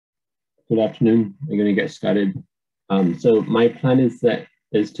Good afternoon. We're going to get started. So my plan is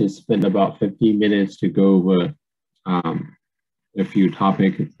to spend about 15 minutes to go over a few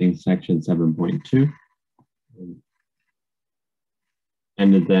topics in section 7.2.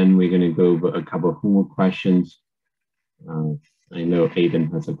 And then we're going to go over a couple of homework questions. I know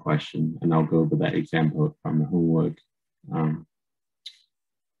Aiden has a question, and I'll go over that example from the homework.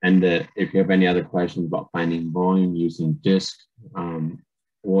 If you have any other questions about finding volume using disk,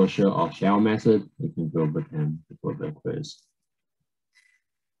 washer or shell method, we can go over them before the quiz.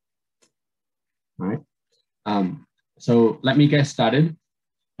 All right. So let me get started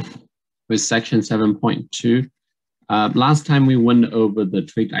with section 7.2. Last time we went over the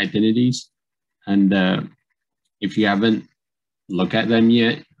trig identities, and if you haven't looked at them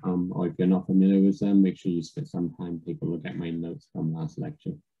yet, or if you're not familiar with them, make sure you spend some time, take a look at my notes from last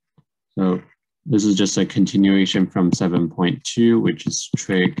lecture. So this is just a continuation from 7.2, which is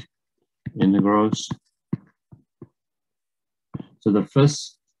trig integrals. So the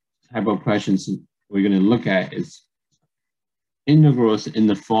first type of questions we're going to look at is integrals in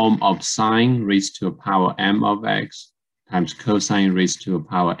the form of sine raised to a power m of x times cosine raised to a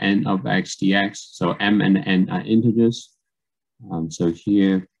power n of x dx. So m and n are integers. So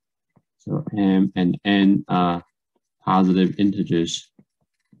here, so m and n are positive integers.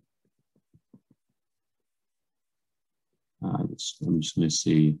 I'm just going to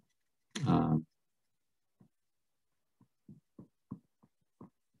see.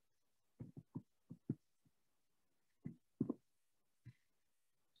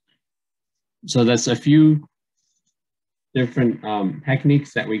 So there's a few different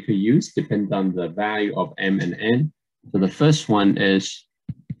techniques that we could use depending on the value of m and n. So the first one is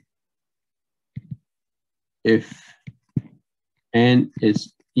if n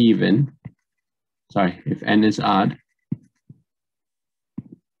is even, sorry, if n is odd.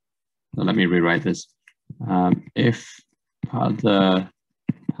 So let me rewrite this. If the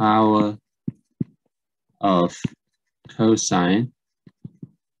power of cosine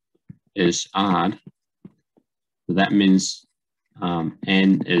is odd, so that means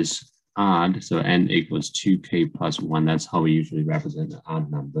n is odd, so n equals 2k plus 1. That's how we usually represent an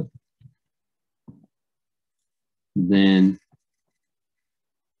odd number. Then,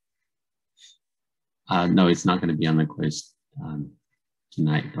 no, it's not going to be on the quiz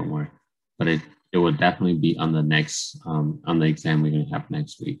tonight, don't worry. But it will definitely be on the next, on the exam we're going to have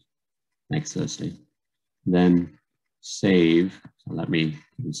next week, next Thursday. Then save, so let me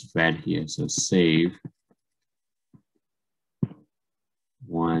use red here. So save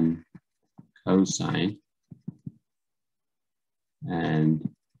 1 cosine and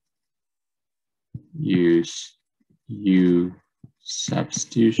use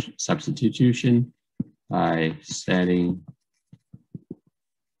u-substitution by setting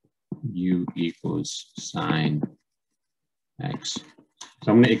u equals sine x.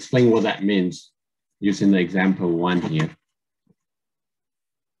 So I'm going to explain what that means using the example 1 here.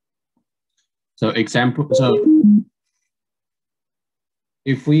 So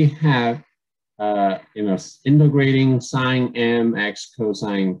if we have integrating sine mx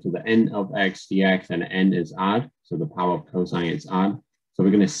cosine to the n of x dx, and n is odd, so the power of cosine is odd. So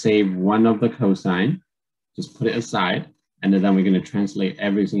we're going to save one of the cosine, just put it aside, and then we're going to translate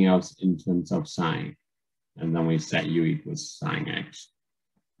everything else in terms of sine. And then we set u equals sine x.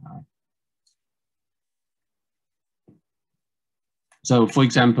 So for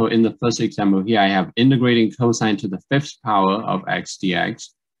example, in the first example here, I have integrating cosine to the 5th power of x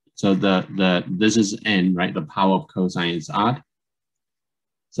dx. So this is n, right? The power of cosine is odd.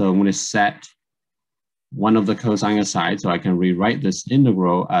 So I'm going to set one of the cosine aside, so I can rewrite this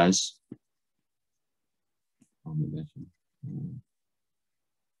integral as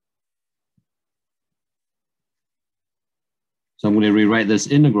So I'm going to rewrite this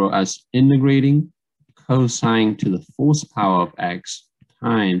integral as integrating cosine to the 4th power of x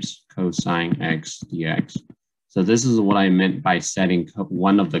times cosine x dx. So this is what I meant by setting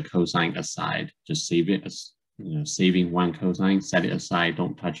one of the cosine aside. Just save it as, saving one cosine, set it aside,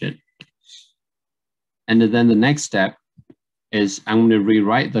 don't touch it. And then the next step is I'm going to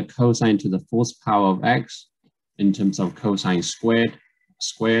rewrite the cosine to the 4th power of x in terms of cosine squared.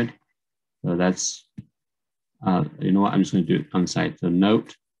 So that's, you know what, I'm just going to do it on side. So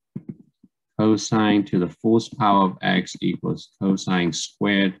note, cosine to the 4th power of x equals cosine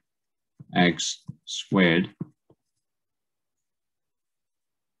squared x squared.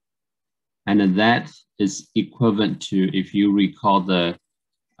 And then that is equivalent to, if you recall the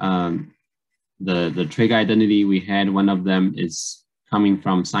trig identity we had, one of them is coming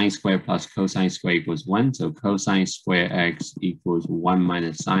from sine squared plus cosine squared equals 1. So cosine square x equals 1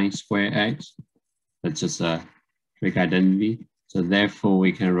 minus sine square x. That's just a trig identity. So therefore,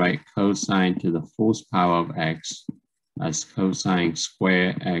 we can write cosine to the fourth power of x as cosine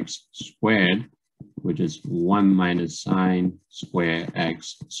square x squared, which is 1 minus sine square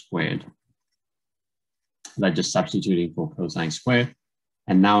x squared. That's just substituting for cosine squared.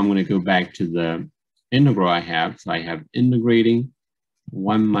 And now I'm going to go back to the integral I have. So I have integrating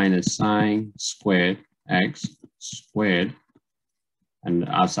 1 minus sine squared x squared. And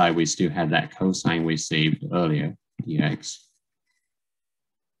outside, we still have that cosine we saved earlier, dx.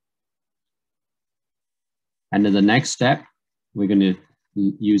 And then the next step, we're going to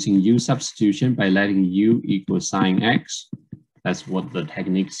using u substitution by letting u equal sine x. That's what the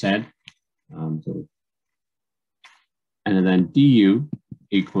technique said. And then du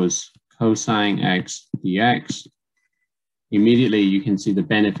equals cosine x dx. Immediately, you can see the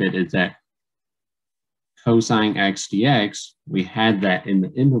benefit is that cosine x dx, we had that in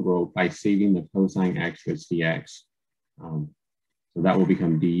the integral by saving the cosine x with dx. So that will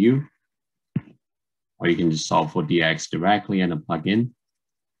become du. Or you can just solve for dx directly and plug in.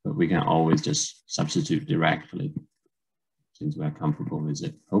 But we can always just substitute directly since we're comfortable with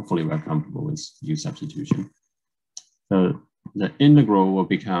it. Hopefully we're comfortable with u substitution. So the integral will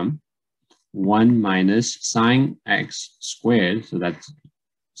become 1 minus sine x squared. So that's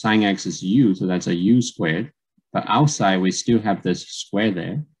sine x is u, so that's a u squared. But outside, we still have this square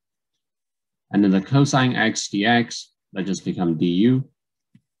there. And then the cosine x dx, that just become du.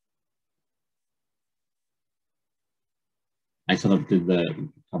 I sort of did the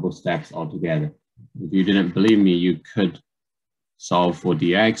couple steps all together. If you didn't believe me, you could solve for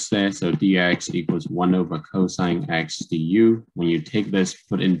dx there. So dx equals 1 over cosine x du. When you take this,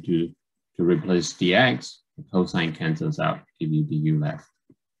 put into to replace dx, the cosine cancels out, give you du left.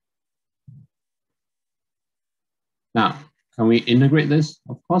 Now, can we integrate this?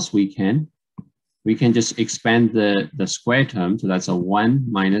 Of course we can. We can just expand the square term. So that's a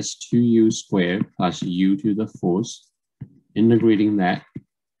 1 minus 2u squared plus u to the fourth. Integrating that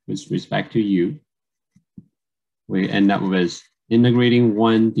with respect to u, we end up with integrating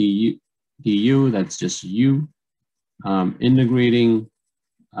 1 du, that's just u. Integrating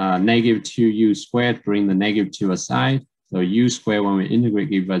negative 2u squared, bring the negative 2 aside. So u squared, when we integrate,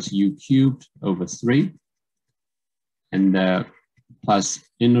 gives us u cubed over 3. And plus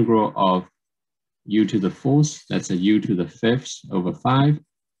integral of u to the fourth, that's a u to the fifth over 5,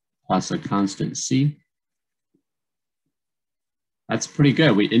 plus a constant c. That's pretty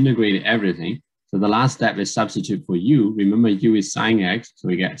good. We integrated everything. So the last step is substitute for u. Remember, u is sine x. So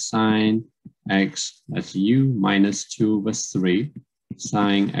we get sine x, that's u, minus 2 over 3,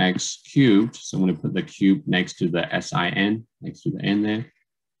 sine x cubed. So I'm going to put the cube next to the sin, next to the n there.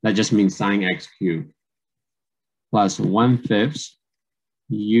 That just means sine x cubed. Plus 1/5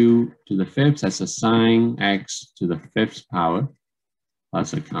 u to the fifth, that's a sine x to the fifth power,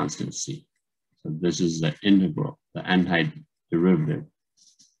 plus a constant c. So this is the integral, the antiderivative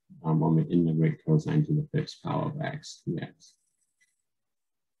when we integrate cosine to the fifth power of x dx.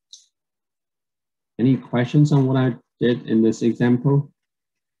 Any questions on what I did in this example?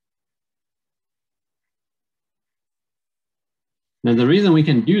 Now the reason we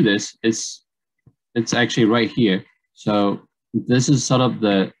can do this is it's actually right here. So this is sort of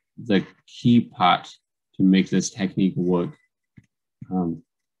the key part to make this technique work.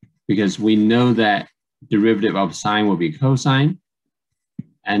 Because we know that derivative of sine will be cosine.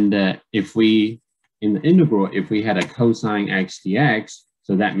 And if we, in the integral, if we had a cosine x dx,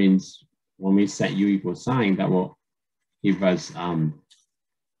 so that means when we set u equals sine, that will give us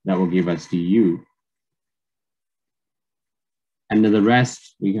du. And then the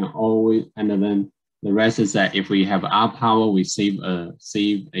rest we can always, and then the rest is that if we have our power, we save a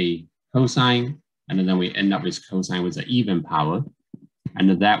cosine, and then we end up with cosine with an even power. And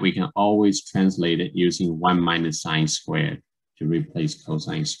that we can always translate it using 1 minus sine squared to replace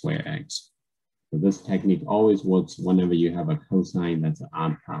cosine square x. So this technique always works whenever you have a cosine that's an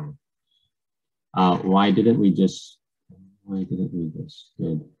odd power. Why didn't we just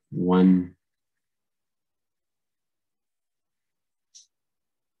did 1?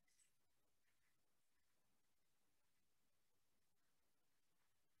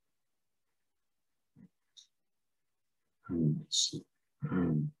 Let's see.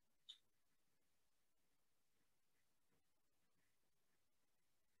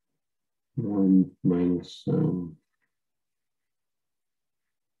 1 minus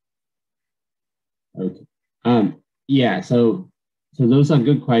okay. Yeah, so those are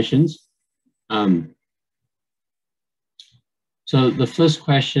good questions. So the first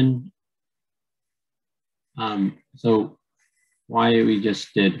question, so why we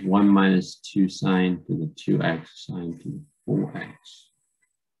just did 1 minus 2 sine to the 2x sine to the 4x.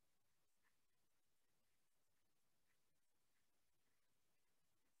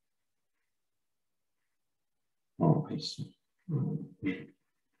 Oh, I see.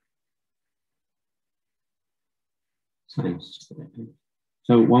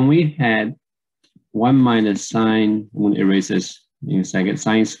 So when we had 1 minus sine, I'm going to erase this in a second,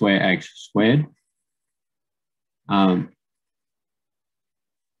 sine square x squared. Why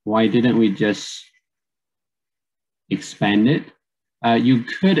didn't we just expand it? You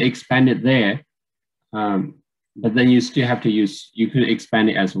could expand it there, but then you still have to use, you could expand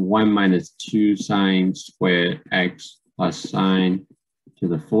it as 1 minus 2 sine squared x plus sine to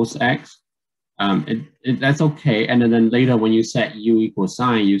the fourth x. That's okay. And then later when you set u equals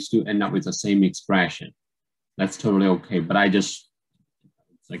sine, you still end up with the same expression. That's totally okay. But I just,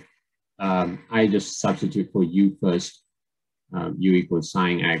 I just substitute for u first, u equals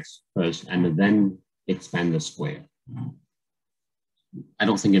sine x first, and then expand the square. I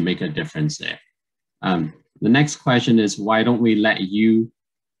don't think it makes a difference there. The next question is, why don't we let u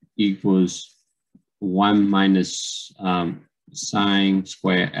equals 1 minus sine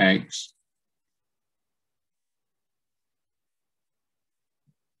square x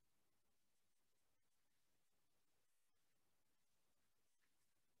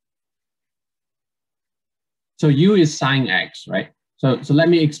So u is sine x, right? So let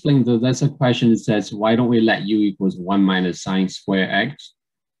me explain. That's a question that says, why don't we let u equals 1 minus sine square x?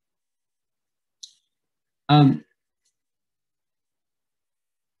 Well,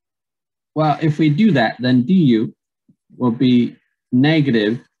 if we do that, then du will be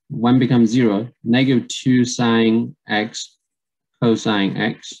negative, 1 becomes 0, negative 2 sine x cosine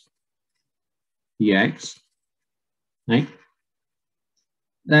x dx, right?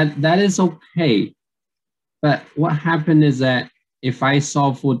 That is okay. But what happened is that if I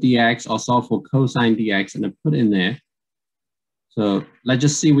solve for dx or solve for cosine dx and I put in there, so let's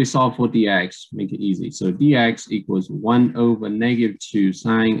just see we solve for dx, make it easy. So dx equals 1 over negative 2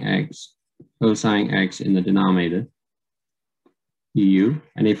 sine x cosine x in the denominator, du.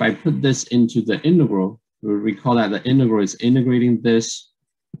 And if I put this into the integral, we'll recall that the integral is integrating this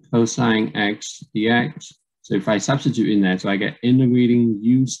cosine x dx. So if I substitute in that, so I get integrating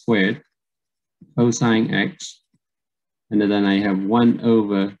u squared cosine x, and then I have 1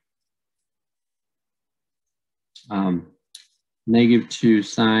 over negative 2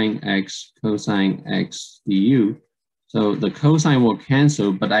 sine x cosine x du. So the cosine will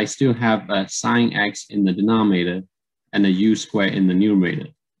cancel, but I still have a sine x in the denominator and a u squared in the numerator.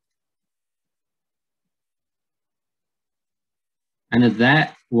 And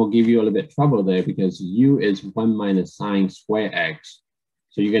that will give you a little bit of trouble there because u is 1 minus sine square x.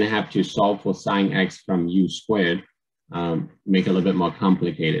 So you're going to have to solve for sine x from u squared, make it a little bit more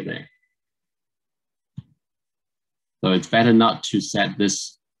complicated there. So it's better not to set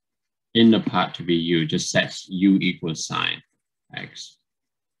this inner part to be u, just set u equals sine x.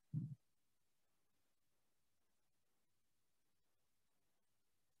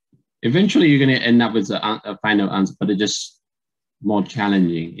 Eventually, you're going to end up with a final answer, but it's just more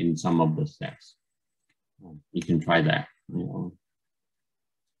challenging in some of the steps. You can try that.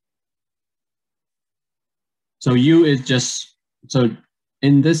 So u is just, so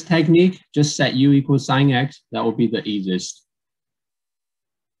in this technique, just set u equals sine x. That will be the easiest.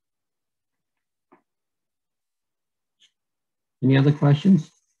 Any other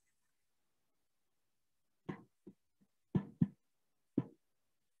questions?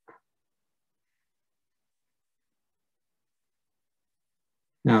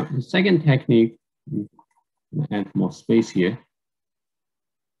 Now, the second technique, I'm going to add more space here.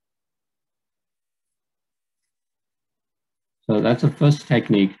 So that's the first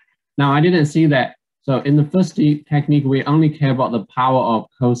technique. Now, I didn't see that. So in the first technique, we only care about the power of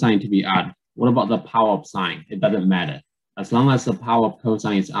cosine to be odd. What about the power of sine? It doesn't matter. As long as the power of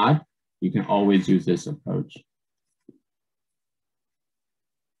cosine is odd, you can always use this approach.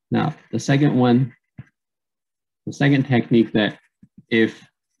 Now, the second one, the second technique, that if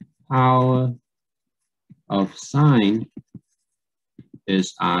power of sine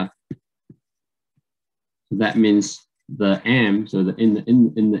is odd, so that means the m, so in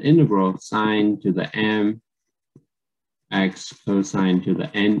the integral, sine to the m x cosine to the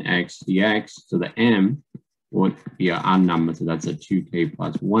nx dx, so the m would be an odd number, so that's a 2k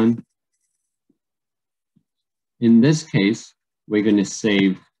plus 1. In this case, we're going to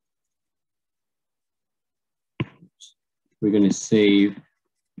save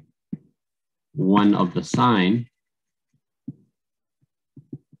one of the sine,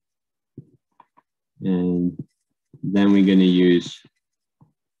 And then we're going to use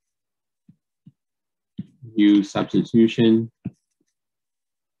u-substitution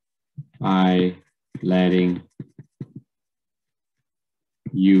by letting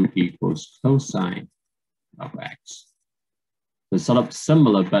u equals cosine of x. So it's sort of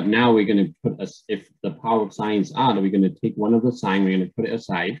similar, but now we're going to put, if the power of sine is odd, we're going to take one of the sine, we're going to put it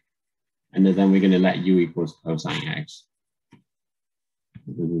aside, and then we're going to let u equals cosine x.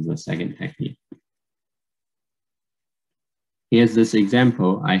 This is the second technique. Here's this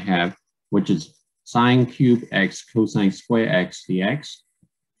example I have, which is sine cube x cosine square x dx.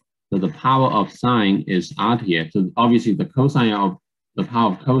 So the power of sine is odd here. So obviously the cosine of the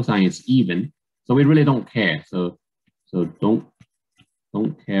power of cosine is even. So we really don't care. So don't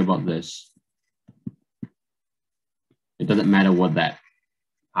care about this. It doesn't matter what that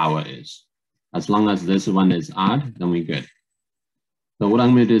power is. As long as this one is odd, then we're good. So what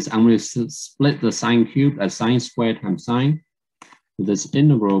I'm going to do is I'm going to split the sine cube as sine squared times sine. So this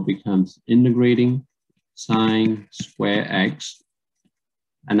integral becomes integrating sine square x.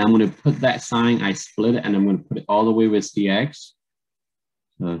 And I'm going to put that sine, I split it, and I'm going to put it all the way with dx.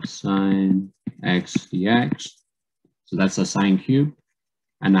 So sine x dx. So that's a sine cube.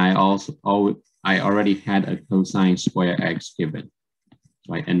 And I already had a cosine square x given.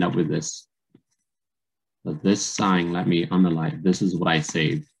 So I end up with this. So this sine, let me underline, this is what I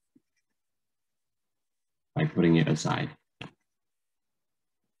saved by putting it aside.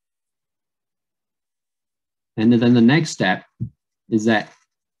 And then the next step is that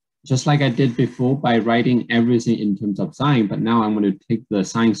just like I did before by writing everything in terms of sine, but now I'm going to take the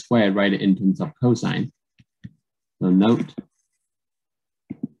sine squared, write it in terms of cosine. So note,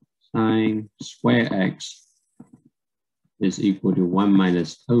 sine square x is equal to 1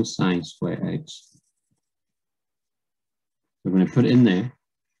 minus cosine square x. So I'm going to put it in there.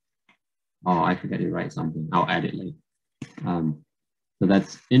 Oh, I forgot to write something. I'll add it later. So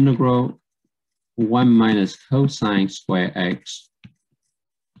that's integral 1 minus cosine square x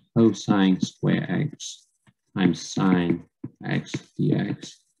times sine x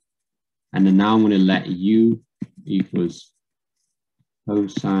dx. And then now I'm going to let u equals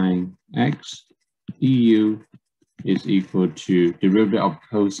cosine x du is equal to derivative of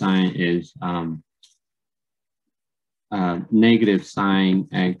cosine is negative sine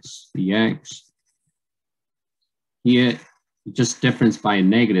x dx. Here, just difference by a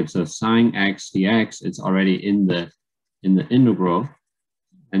negative. So sine x dx is already in the integral.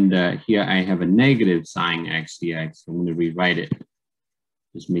 And here I have a negative sine x dx. So I'm going to rewrite it.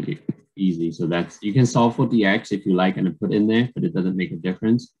 Just make it easy. So that's, you can solve for dx if you like and put in there, but it doesn't make a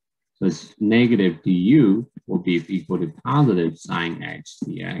difference. So it's negative du will be equal to positive sine x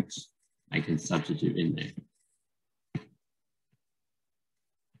dx. I can substitute in there.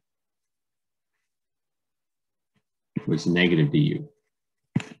 Which is negative du.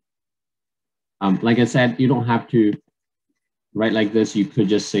 Like I said, you don't have to write like this. You could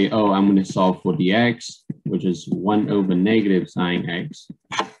just say, oh, I'm going to solve for dx, which is 1 over negative sine x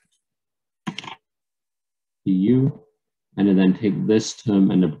du, and then take this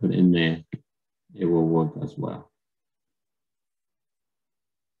term and put in there. It will work as well.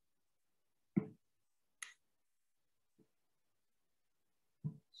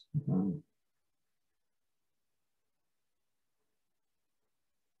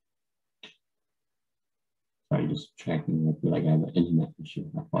 Sorry, just checking. I feel like I have an internet issue.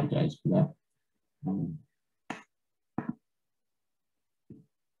 I apologize for that.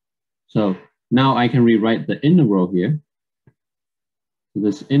 So now I can rewrite the integral here. So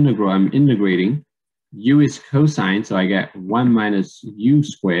this integral, I'm integrating. U is cosine, so I get 1 minus u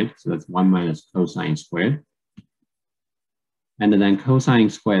squared. So that's 1 minus cosine squared. And then cosine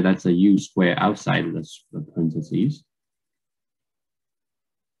squared, that's a u squared outside of the parentheses.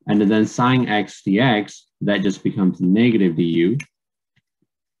 And then sine x dx, that just becomes negative du.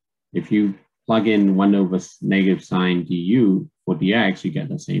 If you plug in 1 over negative sine du for dx, you get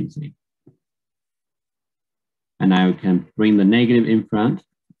the same thing. And I can bring the negative in front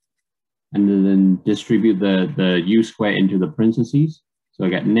and then distribute the u squared into the parentheses. So I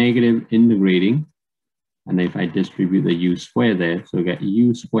get negative integrating. And if I distribute the u squared there, so I get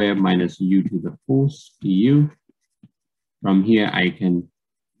u squared minus u to the 4th du. From here, I can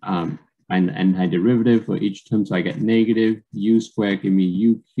find the antiderivative for each term. So I get negative u squared, give me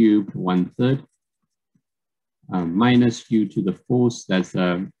u cubed 1/3, minus u to the 4th, that's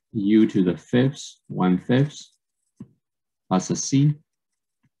u to the 5th, 1/5, plus a c.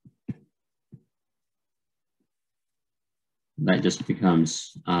 That just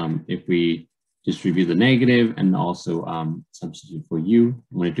becomes, if we distribute the negative and also substitute for u.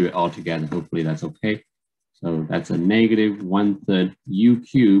 I'm going to do it all together. Hopefully that's okay. So that's a negative 1/3 u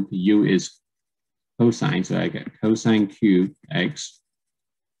cubed. U is cosine, so I get cosine cubed x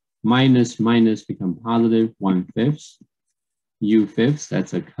minus become positive 1/5. U fifths,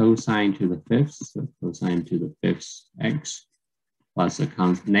 that's a cosine to the fifth, so cosine to the fifth x plus a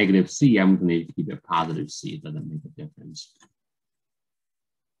negative c. I'm going to keep it positive c, it doesn't make a difference.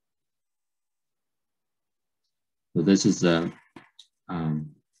 So this is the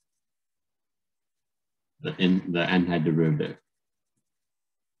antiderivative.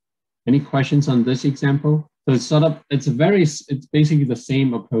 Any questions on this example? So it's basically the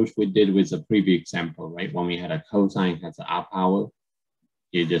same approach we did with the previous example, right? When we had a cosine has an r power,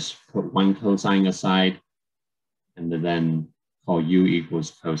 you just put one cosine aside and then call u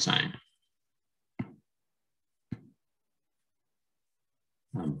equals cosine.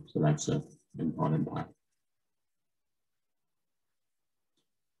 So that's an important part.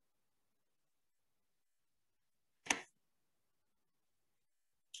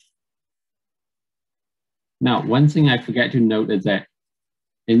 Now, one thing I forget to note is that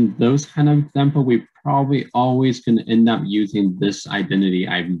in those kind of example, we probably always going to end up using this identity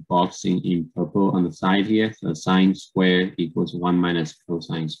I'm boxing in purple on the side here. So sine squared equals 1 minus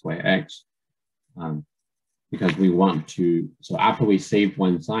cosine square x. Because we want to, so after we save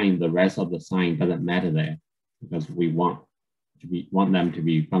one sign, the rest of the sign doesn't matter there because we want them to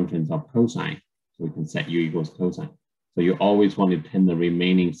be functions of cosine. So we can set u equals cosine. So you always want to turn the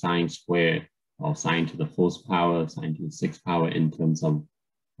remaining sine squared or sine to the fourth power, sine to the sixth power in terms of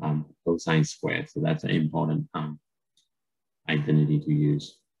cosine squared. So that's an important identity to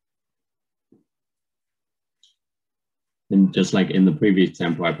use. And just like in the previous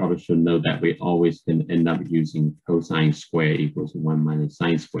example, I probably should know that we always can end up using cosine squared equals 1 minus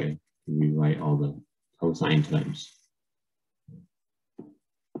sine squared to rewrite all the cosine terms.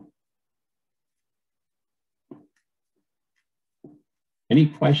 Any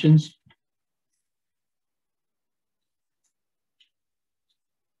questions?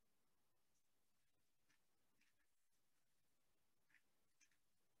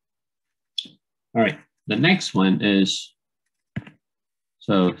 All right, the next one is,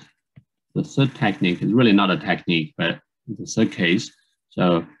 so the third technique is really not a technique, but the third case.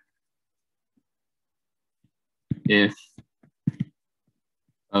 So if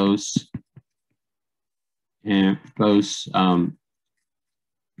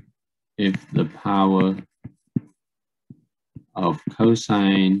if the power of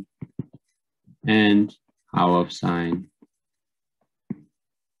cosine and power of sine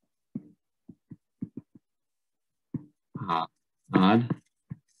are odd,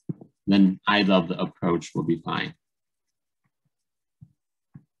 then either of the approach will be fine.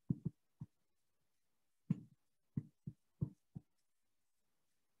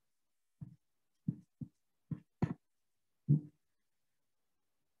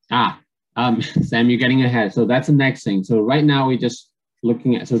 Sam, you're getting ahead. So that's the next thing. So right now we're just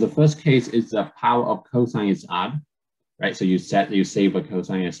looking at, so the first case is the power of cosine is odd, right? So you save a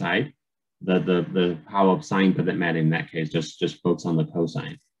cosine aside. The power of sine doesn't matter in that case, just focus on the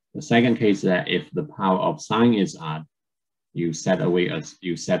cosine. The second case is that if the power of sine is odd, you set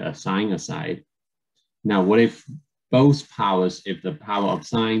a sine aside. Now, what if both powers, if the power of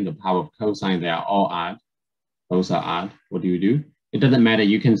sine, the power of cosine, they are all odd, both are odd, what do? It doesn't matter,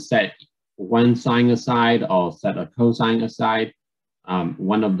 you can set one sine aside or set a cosine aside.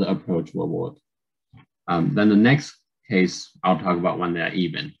 One of the approach will work. Then the next case, I'll talk about when they're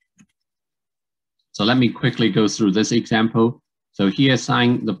even. So let me quickly go through this example. So here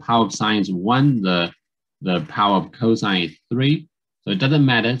sine, the power of sine is 1, the power of cosine is 3. So it doesn't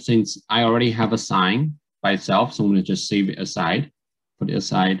matter since I already have a sine by itself. So I'm going to just save it aside, put it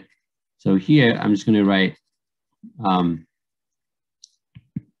aside. So here I'm just going to write,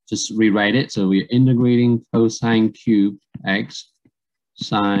 just rewrite it. So we're integrating cosine cubed x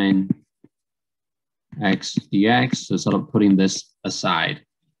sine x dx. So sort of putting this aside,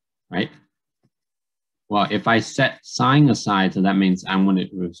 right? Well, if I set sine aside, so that means I'm going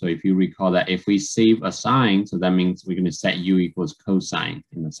to, so if you recall that if we save a sine, so that means we're going to set u equals cosine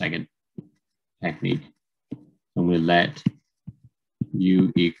in the second technique. So we let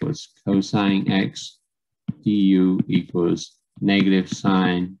u equals cosine x, du equals negative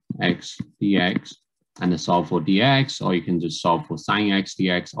sine x dx, and to solve for dx, or you can just solve for sine x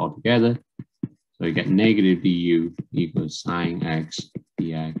dx altogether. So you get negative du equals sine x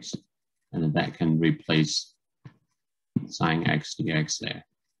dx. And then that can replace sine x dx there.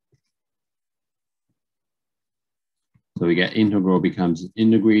 So we get integral becomes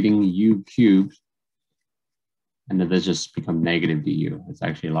integrating u cubed, and then this just become negative du. It's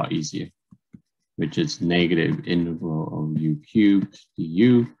actually a lot easier, which is negative integral of u cubed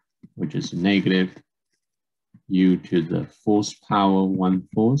du, which is negative u to the fourth power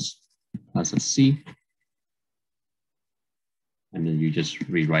 1/4 plus a c. And then you just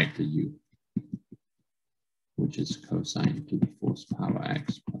rewrite the u, which is cosine to the fourth power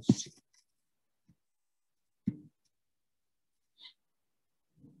x plus c.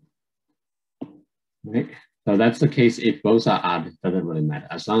 Right? So that's the case if both are odd, it doesn't really matter.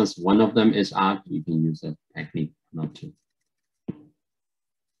 As long as one of them is odd, you can use a technique not to.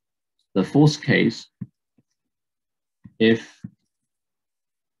 The fourth case, if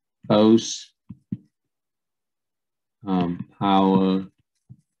both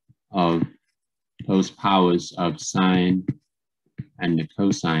powers of sine and the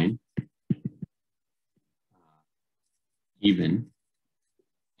cosine even,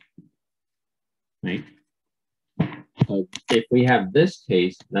 right? So if we have this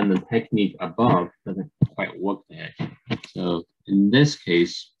case, then the technique above doesn't quite work there. So in this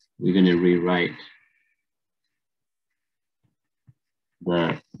case, we're going to rewrite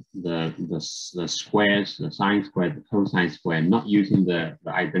the squares, the sine square, the cosine square, not using the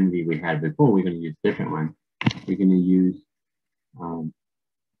identity we had before. We're going to use a different one. We're going to use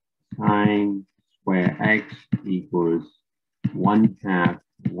sine square x equals 1/2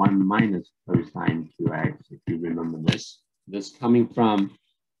 1 minus cosine 2x, if you remember this. This coming from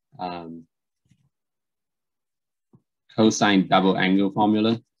cosine double angle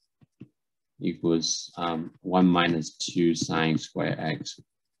formula equals 1 minus 2 sine square x.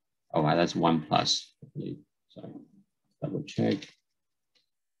 Oh, wow, that's 1 plus, I believe. Sorry, double check.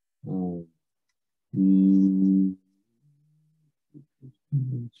 1,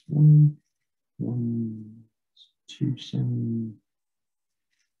 2 sine.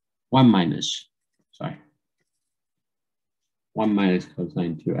 1 minus, sorry. 1 minus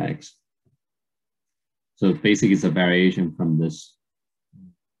cosine 2x. So basically it's a variation from this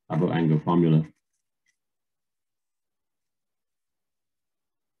double angle formula.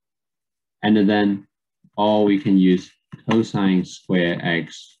 And then all we can use cosine square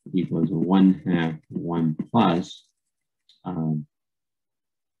x equals 1/2 1 plus. Sorry,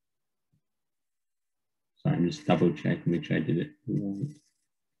 I'm just double check, make sure I did it right.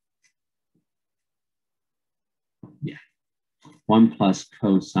 Yeah, 1 plus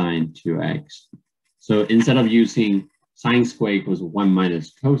cosine 2x. So instead of using sine square equals 1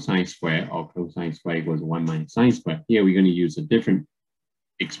 minus cosine square or cosine square equals 1 minus sine square, here we're going to use a different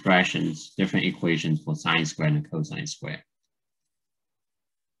expressions, different equations for sine square and cosine square.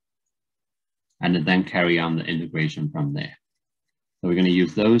 And then carry on the integration from there. So we're going to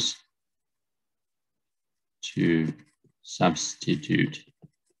use those to substitute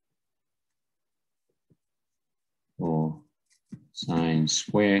for sine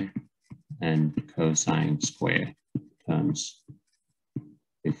square and cosine square terms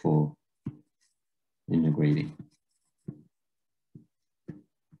before integrating.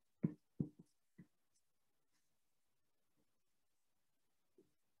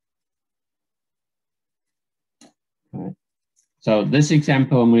 All right. So this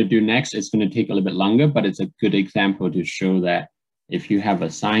example I'm going to do next is going to take a little bit longer, but it's a good example to show that if you have a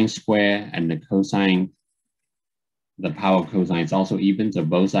sine square and the cosine, the power of cosine is also even, so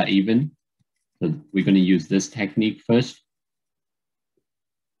both are even. So we're going to use this technique first.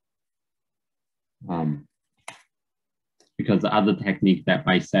 Because the other technique that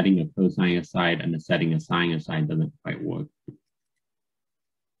by setting a cosine aside and setting a sine aside doesn't quite work.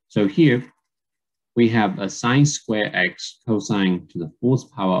 So here we have a sine square x cosine to the fourth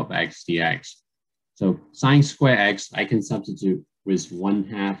power of x dx. So sine square x, I can substitute with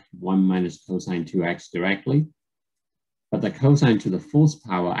 1/2 1 minus cosine 2x directly. But the cosine to the fourth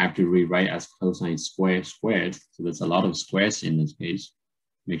power, I have to rewrite as cosine square squared. So there's a lot of squares in this case.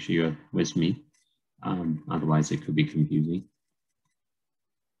 Make sure you're with me. Otherwise, it could be confusing.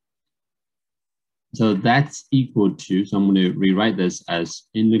 So that's equal to, so I'm going to rewrite this as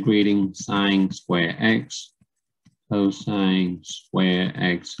integrating sine square x cosine square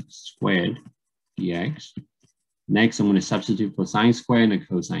x squared dx. Next, I'm going to substitute for sine square and a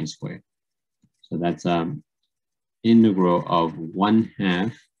cosine square. So that's integral of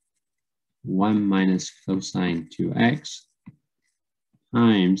 1/2 1 minus cosine 2x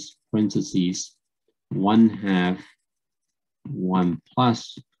times parentheses 1/2 1 plus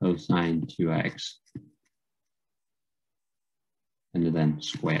cosine 2x, and then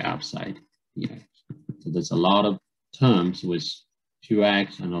square outside dx. So there's a lot of terms with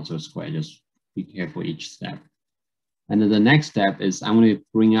 2x and also square. Just be careful each step. And then the next step is I'm going to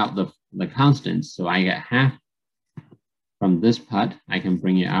bring out the constants. So I get half from this part, I can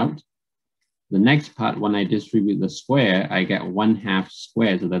bring it out. The next part, when I distribute the square, I get 1/2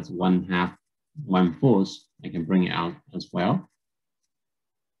 squared. So that's 1/2, 1/4. I can bring it out as well.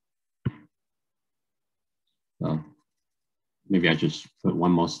 So maybe I just put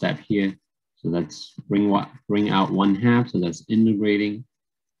one more step here. So let's bring out 1/2. So that's integrating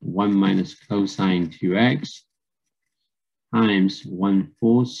 1 minus cosine 2x times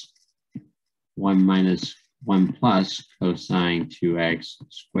 1/4, 1 minus 1 plus cosine 2x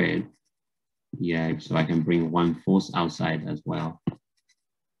squared dx. So I can bring 1/4 outside as well.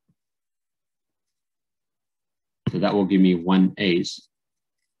 So that will give me 1/8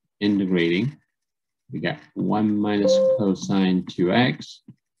 integrating. We get 1 minus cosine 2x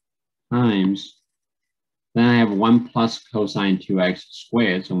times, then I have 1 plus cosine 2x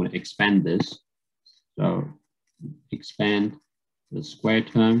squared. So I'm going to expand this. So expand the square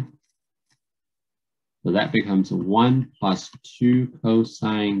term. So that becomes 1 plus 2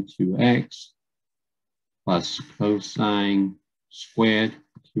 cosine 2x plus cosine squared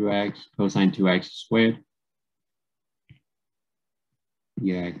 2x, cosine 2x squared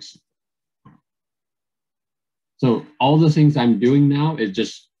dx. So all the things I'm doing now is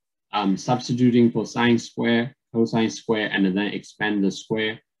just substituting for sine square, cosine square, and then expand the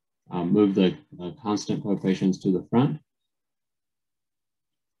square, move the constant coefficients to the front.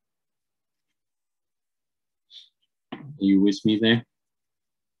 Are you with me there?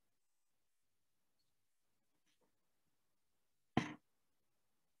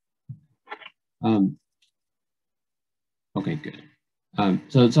 Okay, good.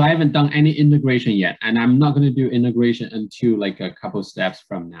 So I haven't done any integration yet, and I'm not going to do integration until like a couple steps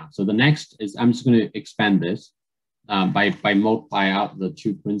from now. So the next is I'm just going to expand this by multiply out the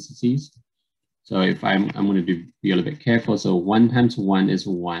two parentheses. So if I'm going to be a little bit careful. So 1 times 1 is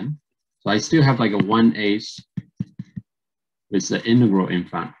 1. So I still have like a 1/8 with the integral in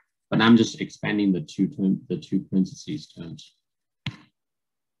front, but I'm just expanding the two parentheses terms.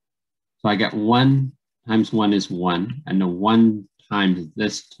 So I get 1 times 1 is 1, and the 1 times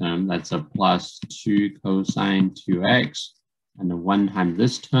this term, that's a plus 2 cosine 2x, and the 1 times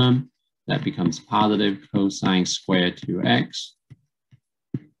this term, that becomes positive cosine squared 2x.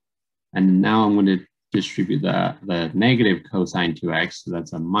 And now I'm going to distribute the negative cosine 2x, so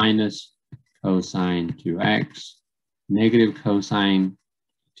that's a minus cosine 2x, negative cosine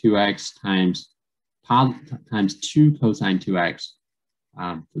 2x times 2 cosine 2x.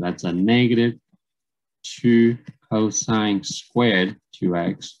 So that's a negative 2 cosine squared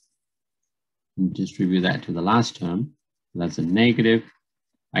 2x, and distribute that to the last term. So that's a negative.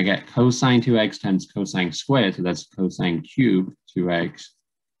 I get cosine 2x times cosine squared, so that's cosine cubed 2x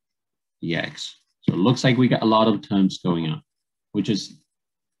dx. So it looks like we got a lot of terms going on, which is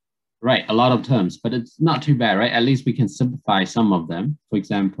right, a lot of terms, but it's not too bad, right? At least we can simplify some of them. For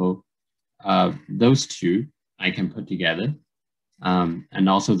example, those two I can put together, and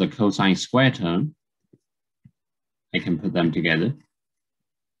also the cosine square term, I can put them together.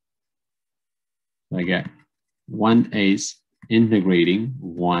 So I get 1/8 integrating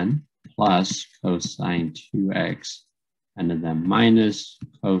 1 plus cosine 2x, and then minus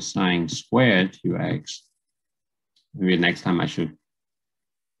cosine squared 2x. Maybe next time I should,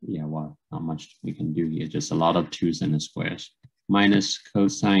 yeah, well, not much we can do here, just a lot of 2's and the squares. Minus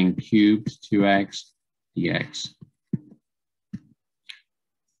cosine cubed 2x dx.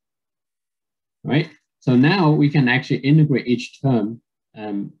 Right? So now we can actually integrate each term.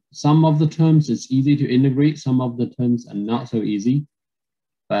 Some of the terms it's easy to integrate, some of the terms are not so easy,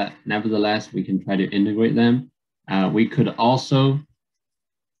 but nevertheless, we can try to integrate them. We could also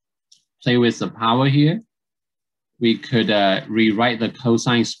play with the power here. We could rewrite the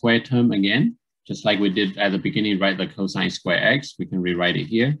cosine square term again, just like we did at the beginning, write the cosine square x. We can rewrite it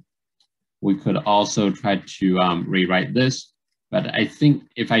here. We could also try to rewrite this. But I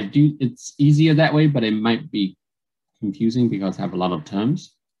think if I do, it's easier that way, but it might be confusing because I have a lot of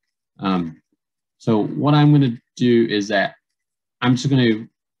terms. So what I'm going to do is that I'm just going to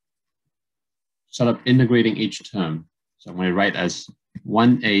sort of integrating each term. So I'm going to write as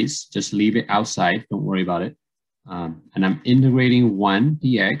 1/8, just leave it outside, don't worry about it. And I'm integrating 1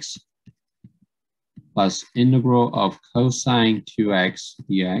 dx plus integral of cosine 2x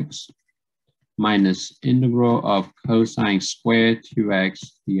dx minus integral of cosine squared 2x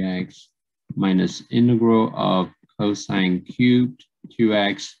dx minus integral of cosine cubed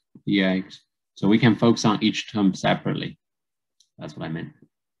 2x dx. So we can focus on each term separately. That's what I meant.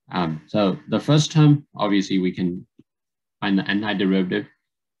 So the first term, obviously we can find the antiderivative.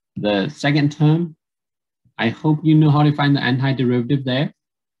 The second term, I hope you know how to find the antiderivative there.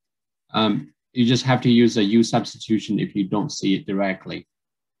 You just have to use a u-substitution if you don't see it directly.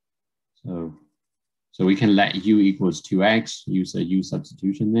 So we can let u equals 2x, use a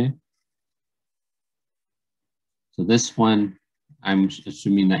u-substitution there. So this one, I'm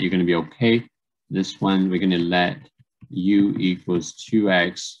assuming that you're going to be okay. This one, we're going to let u equals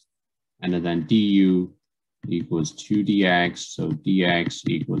 2x, and then du equals 2dx. So dx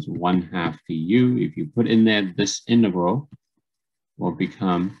equals 1/2 du. If you put in there, this integral will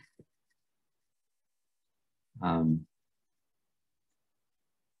become 1/2.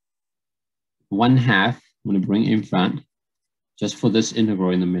 I'm going to bring in front just for this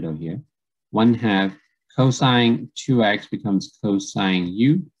integral in the middle here. 1/2 cosine 2x becomes cosine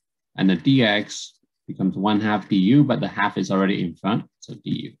u, and the dx becomes 1/2 du, but the half is already in front, so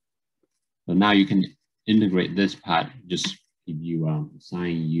du. So now you can integrate this part, just give you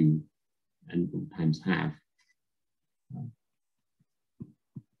sine u and times half.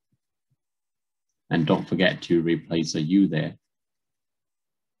 And don't forget to replace a u there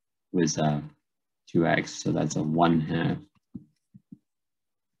with 2x, so that's a 1/2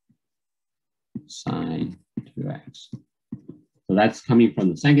 sine 2x. So that's coming from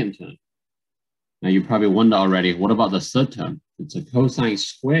the second term. Now you probably wonder already, what about the third term? It's a cosine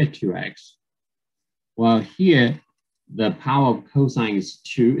squared 2x. Well, here, the power of cosine is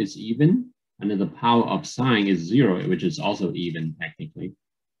 2, is even, and then the power of sine is 0, which is also even technically.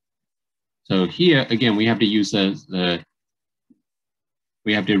 So here, again, we have to use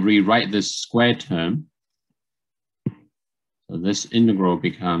we have to rewrite this square term. So this integral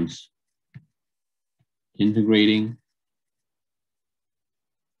becomes integrating.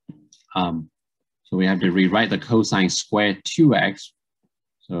 So we have to rewrite the cosine squared 2x.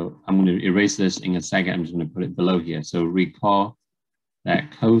 So I'm going to erase this in a second. I'm just going to put it below here. So recall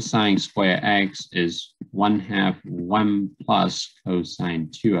that cosine square x is 1/2 1 plus cosine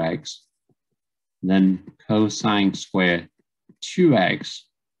 2x. Then cosine square 2x,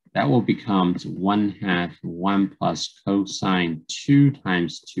 that will become 1/2 1 plus cosine 2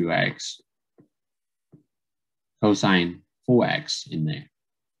 times 2x, cosine 4x in there,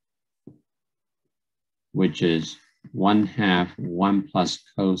 which is 1/2 1 plus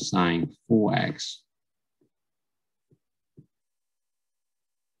cosine 4x.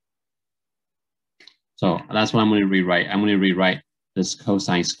 So that's what I'm going to rewrite. I'm going to rewrite this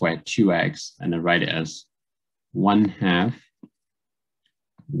cosine squared 2x and then write it as 1/2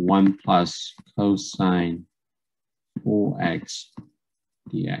 1 plus cosine 4x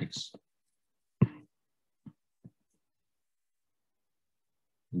dx.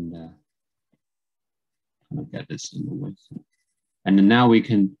 And kind of get this in the way. And then now we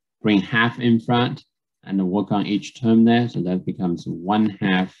can bring half in front and then work on each term there. So that becomes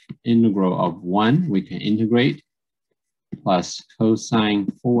 1/2 integral of 1, we can integrate, plus cosine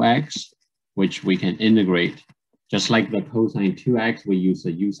 4x, which we can integrate. Just like the cosine 2x, we use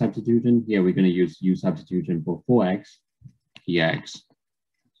the u-substitution. Here we're going to use u-substitution for 4x dx.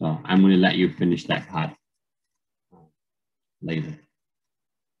 So I'm going to let you finish that part later.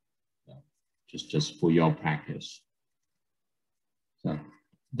 Just for your practice. So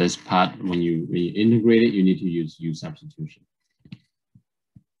this part, when you integrate it, you need to use u-substitution.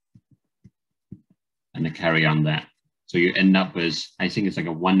 And then carry on that. So you end up with, I think it's like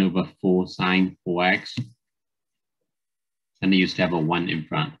a 1/4 sine 4x. And then you still have a 1 in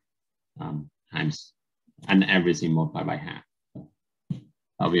front times, and everything multiplied by half. So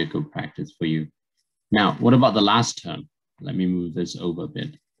that'll be a good practice for you. Now, what about the last term? Let me move this over a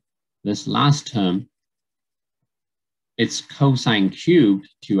bit. This last term, it's cosine cubed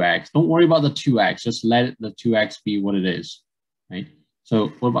 2x. Don't worry about the 2x, just let the 2x be what it is, right? So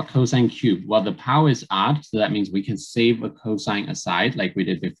what about cosine cubed? Well, the power is odd, so that means we can save a cosine aside like we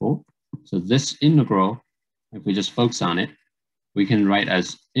did before. So this integral, if we just focus on it, we can write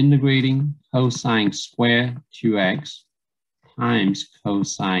as integrating cosine square 2x times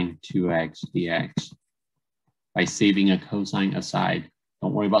cosine 2x dx by saving a cosine aside.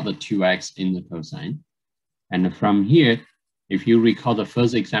 Don't worry about the 2x in the cosine. And from here, if you recall the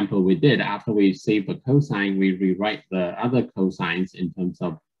first example we did, after we save the cosine, we rewrite the other cosines in terms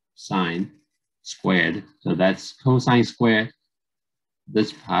of sine squared. So that's cosine squared,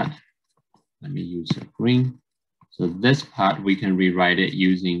 this part. Let me use a green. So this part, we can rewrite it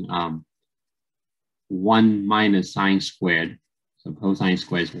using 1 minus sine squared. So cosine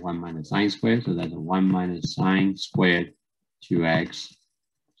squared is 1 minus sine squared. So that's a 1 minus sine squared 2x,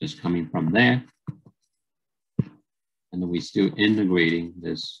 just coming from there. And then we're still integrating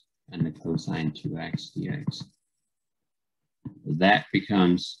this and the cosine 2x dx. So that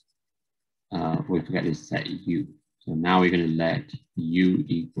becomes we forget to set u. So now we're going to let u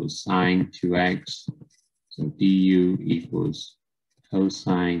equals sine 2x. So du equals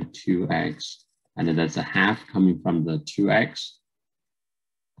cosine 2x. And then that's a half coming from the 2x.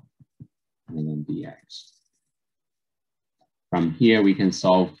 And then dx. From here, we can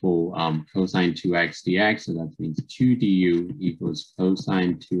solve for cosine 2x dx. So that means 2 du equals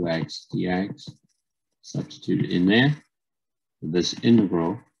cosine 2x dx. Substitute it in there. This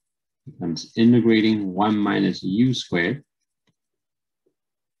integral becomes integrating 1 minus u squared,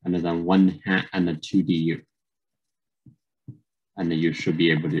 and then 1/2 and then 2 du. And then you should be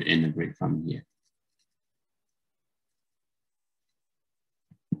able to integrate from here,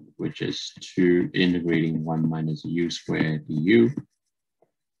 which is 2 integrating 1 minus u squared du,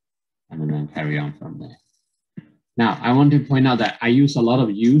 and then carry on from there. Now, I want to point out that I use a lot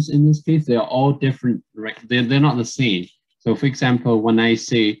of u's in this case. They're all different, right? They're not the same. So for example, when I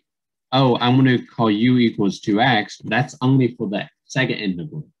say, oh, I'm going to call u equals 2x, that's only for the second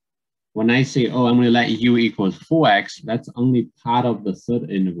integral. When I say, oh, I'm going to let u equals 4x, that's only part of the third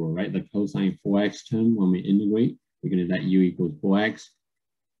integral, right? The cosine 4x term, when we integrate, we're going to let u equals 4x.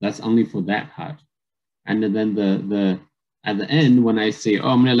 That's only for that part. And then at the end, when I say, oh,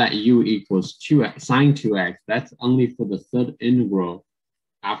 I'm going to let u equals 2x, sine 2x, that's only for the third integral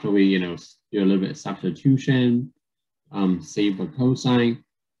after we, do a little bit of substitution, save for cosine.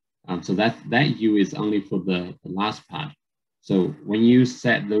 So that u is only for the last part. So when you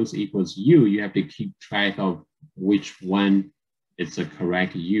set those equals u, you have to keep track of which one is the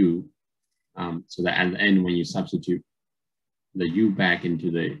correct u, so that at the end, when you substitute the u back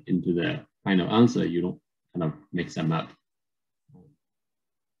into the final answer, you don't kind of mix them up.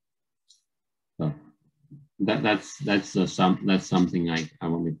 So that's something I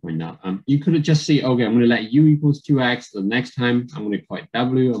want to point out. You could just say, okay, I'm going to let u equals 2x. The next time I'm going to call it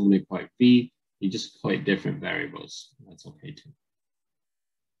w, I'm going to call it v. You just call it different variables. That's okay too.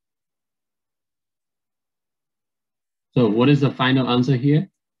 So what is the final answer here?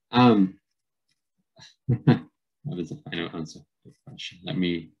 What is the final answer? Good question. Let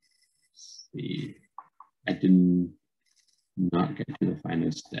me see. I did not get to the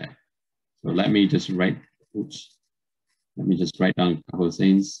final step. So let me just write down a couple of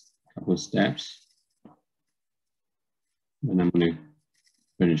things, a couple of steps. Then I'm going to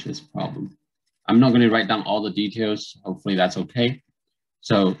finish this problem. I'm not going to write down all the details. Hopefully that's okay.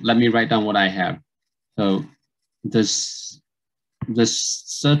 So let me write down what I have. So this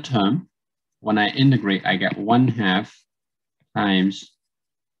third term, when I integrate, I get 1/2 times,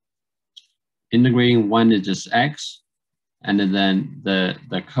 integrating 1 is just x, and then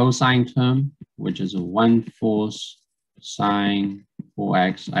the cosine term, which is 1/4 sine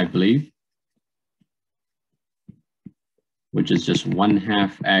 4x, I believe, which is just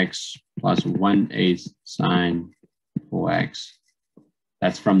 1/2 x plus 1/8 sine 4x.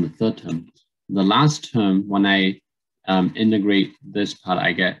 That's from the third term. The last term, when I integrate this part,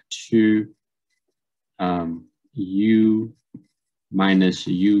 I get 2 u minus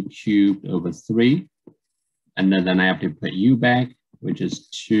u cubed over 3. And then I have to put u back, which is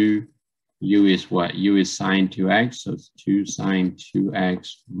 2. U is what? U is sine 2x. So it's 2 sine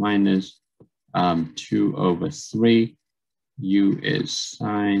 2x minus 2 over 3. U is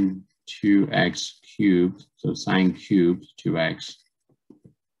sine 2x cubed. So sine cubed 2x.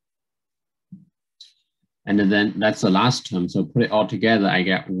 And then that's the last term. So put it all together, I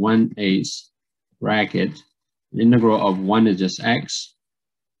get 1/8 bracket. The integral of 1 is just x.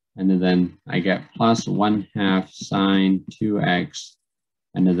 And then I get plus 1/2 sine 2x.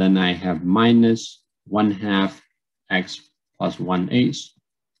 And then I have minus 1/2 x plus 1/8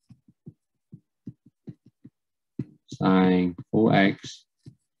 sine 4x.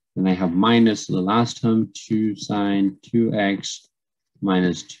 Then I have minus the last term, 2 sine 2x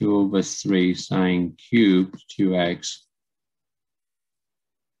minus 2 over 3 sine cubed 2x.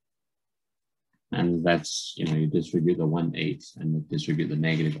 And that's, you distribute the 1/8 and distribute the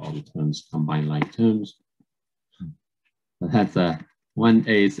negative, all the terms combine like terms. So that's a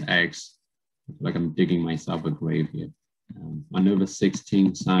 1/8 x, like I'm digging myself a grave here. 1 over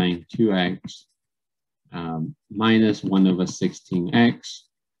 16 sine 2x minus 1 over 16x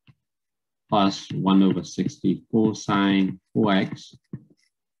plus 1 over 64 sine 4x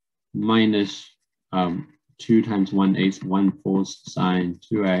minus 2 times 1/8, 1/4 sine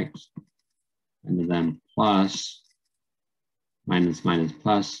 2x, and then plus minus minus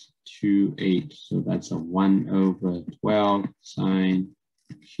plus 2/8. So that's a 1 over 12 sine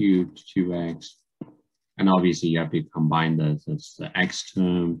cubed 2x. And obviously you have to combine the x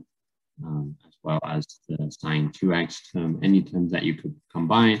term as well as the sine 2x term, any terms that you could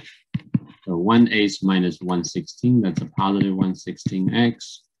combine. So So 1/8 minus 1/16, that's a positive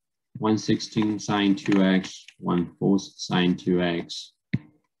 1/16x. 1/16 sine 2x, 1/4 sine 2x.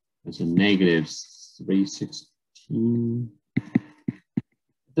 That's a negative 3/16.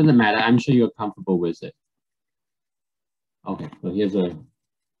 It doesn't matter, I'm sure you're comfortable with it. Okay, so here's a,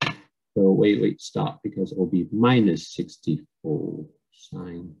 so wait, stop, because it will be minus 64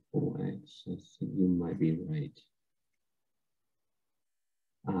 sine 4x. I think you might be right.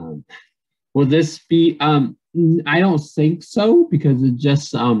 Will this be, I don't think so, because it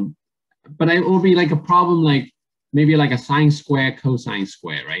just, but it will be like a problem like, maybe like a sine square, cosine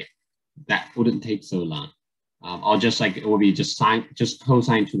square, right? That wouldn't take so long. Or just like, it will be just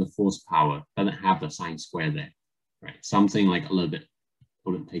cosine to the fourth power, doesn't have the sine square there, right? Something like a little bit,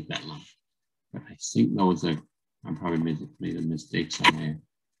 wouldn't take that long. But I think that was I probably made a mistake somewhere.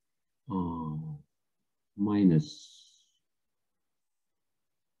 Oh, minus.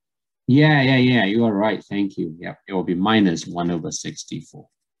 Yeah, you are right, thank you. Yep, it will be minus 1/64.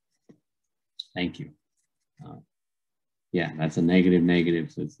 Thank you. Yeah, that's a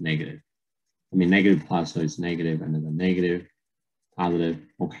negative, so it's negative. I mean, negative plus, so it's negative, and then the negative, positive.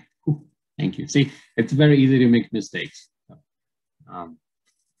 Okay, cool. Thank you. See, it's very easy to make mistakes. And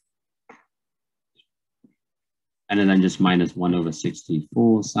then just minus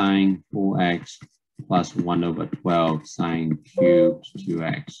 1/64 sine 4x plus 1/12 sine cubed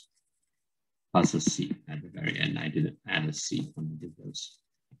 2x plus a c at the very end. I didn't add a c when I did those.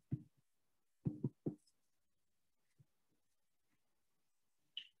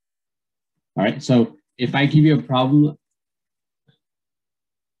 All right, so if I give you a problem,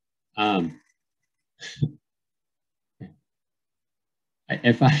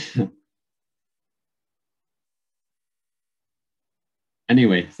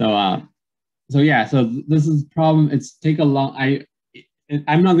 anyway, so yeah, so this is problem. It's take a long.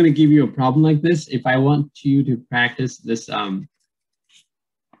 I'm not going to give you a problem like this. If I want you to practice this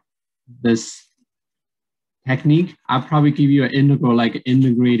this technique, I'll probably give you an integral like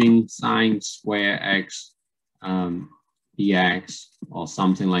integrating sine square x dx, or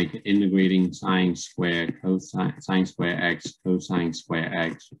something like integrating sine square cosine sine square x cosine square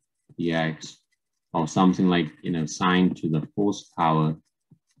x dx, or something like, you know, sine to the fourth power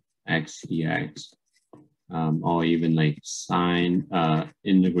x dx, or even like sine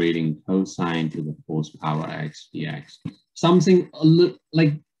integrating cosine to the fourth power x dx. Something a little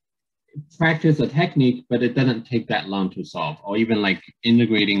like practice a technique, but it doesn't take that long to solve, or even like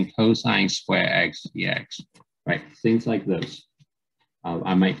integrating cosine square x dx, right? Things like those.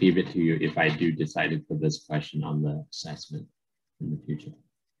 I might give it to you if I do decide to put this question on the assessment in the future.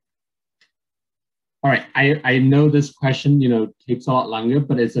 All right, I know this question, you know, takes a lot longer,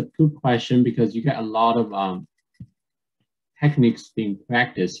 but it's a good question because you get a lot of techniques being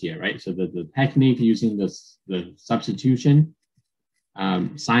practiced here, right? So the technique using the substitution,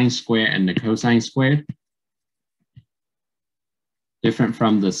 sine square and the cosine squared, different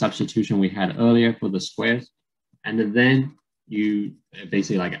from the substitution we had earlier for the squares. And then you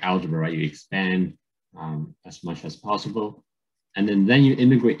basically like algebra, right? You expand as much as possible. And then you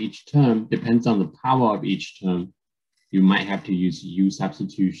integrate each term. Depends on the power of each term. You might have to use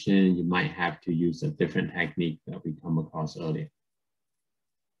u-substitution. You might have to use a different technique that we come across earlier.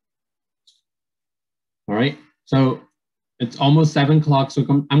 All right, so it's almost 7 o'clock, so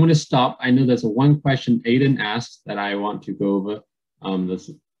I'm going to stop. I know there's one question Aiden asked that I want to go over.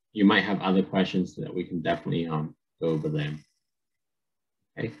 You might have other questions that we can definitely go over them.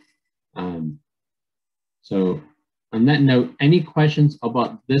 Okay, so on that note, any questions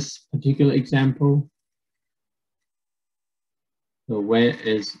about this particular example? So why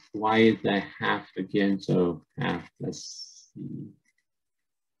is that half again? So half, let's see.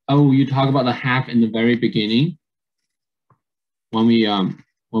 Oh, you talk about the half in the very beginning when we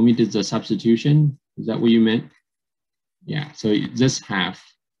did the substitution. Is that what you meant? Yeah, so this half,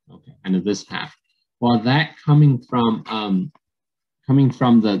 okay, and this half. Well, that coming from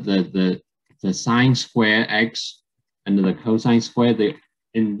the sine square x and the cosine square,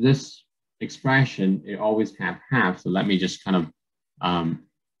 in this expression, it always have half. So let me just kind of,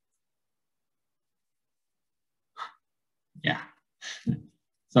 yeah.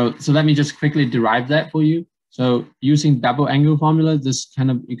 So let me just quickly derive that for you. So using double angle formula, this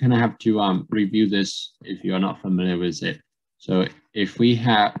you kind of have to review this if you're not familiar with it. So if we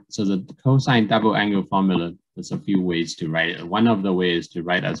have, so the cosine double angle formula, there's a few ways to write it. One of the ways to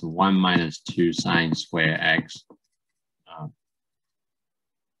write as 1 minus 2 sine square x.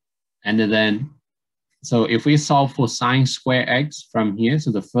 And then, so if we solve for sine square x from here,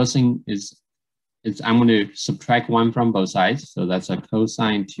 so the first thing is I'm going to subtract 1 from both sides. So that's a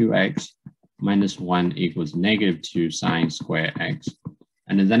cosine 2x minus 1 equals negative 2 sine square x.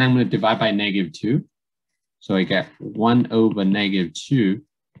 And then I'm going to divide by negative 2. So I get 1 over negative 2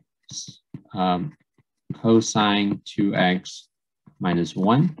 cosine 2x minus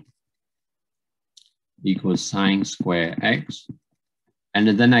 1 equals sine square x. And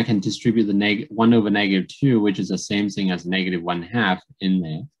then I can distribute the 1 over negative 2, which is the same thing as negative 1/2 in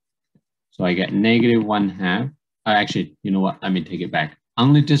there. So I get negative 1/2. Actually, you know what? Let me take it back.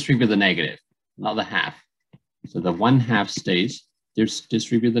 Only distribute the negative, not the half. So the 1/2 stays. Just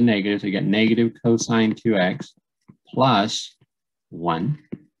distribute the negative to get negative cosine 2x plus 1.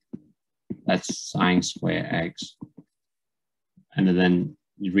 That's sine square x. And then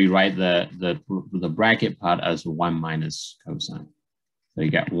you rewrite the bracket part as 1 minus cosine. So you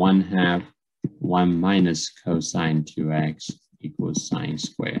get 1/2, 1 minus cosine 2x equals sine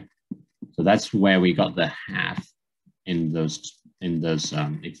square. So that's where we got the half in those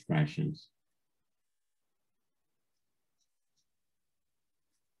expressions.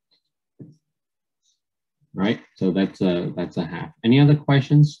 Right, so that's a half. Any other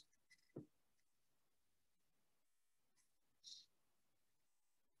questions?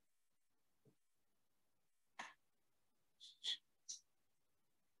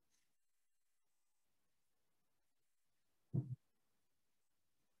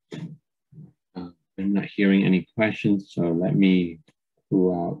 I'm not hearing any questions, so let me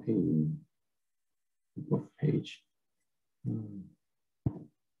pull out a book page. All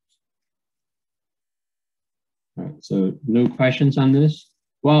right, so no questions on this?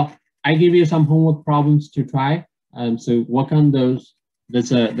 Well, I give you some homework problems to try. So work on those.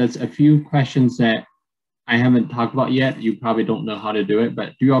 There's a few questions that I haven't talked about yet. You probably don't know how to do it,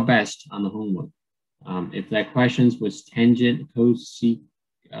 but do your best on the homework. If there are questions with tangent, cosec,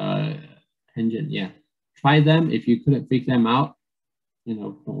 tangent, yeah, try them. If you couldn't figure them out, you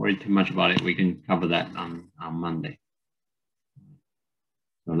know, don't worry too much about it. We can cover that on Monday.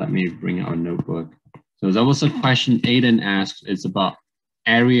 So let me bring out a notebook. So there was a question Aiden asked. It's about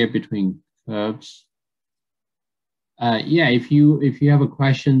area between curves. Yeah, if you have a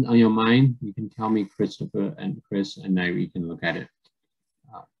question on your mind, you can tell me, Christopher and Chris, and now we can look at it.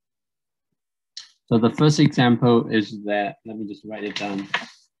 So the first example is that, let me just write it down.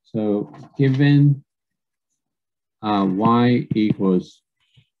 So given y equals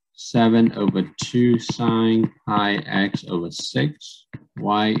 7 over 2 sine pi x over 6,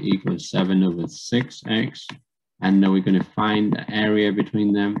 y equals 7 over 6x, and then we're going to find the area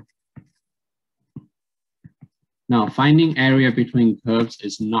between them. Now, finding area between curves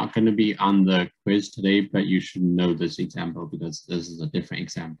is not going to be on the quiz today, but you should know this example because this is a different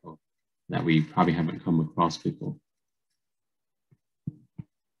example that we probably haven't come across before.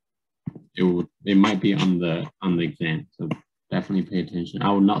 It might be on the exam, so definitely pay attention.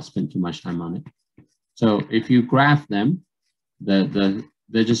 I will not spend too much time on it. So if you graph them, they're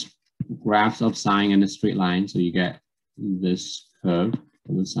just graphs of sine and a straight line. So you get this curve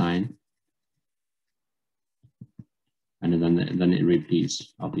for the sine. And then it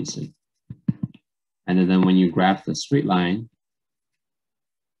repeats, obviously. And then when you graph the straight line,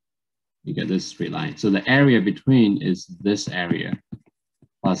 you get this straight line. So the area between is this area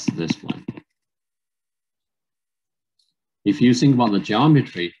plus this one. If you think about the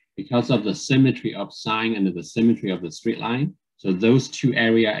geometry, because of the symmetry of sine and the symmetry of the straight line, so those two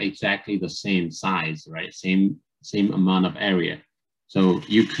areas are exactly the same size, right? Same amount of area. So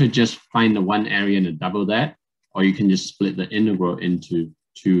you could just find the one area and double that, or you can just split the integral into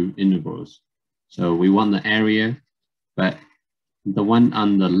two integrals. So we want the area, but the one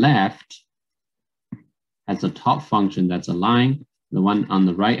on the left has a top function that's a line. The one on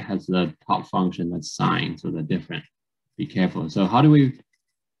the right has the top function that's sine, so they're different. Be careful. So how do we,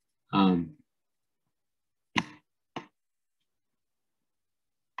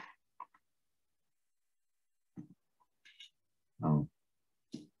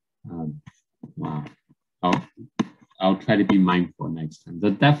 wow. I'll try to be mindful next time.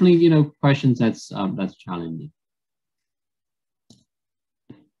 But definitely, you know, questions that's challenging.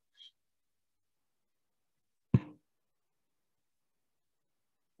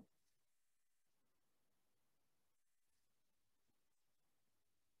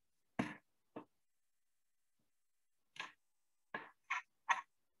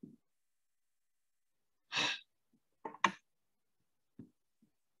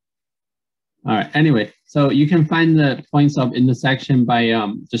 All right, anyway, so you can find the points of intersection by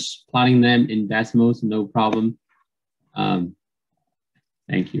just plotting them in decimals, no problem. Thank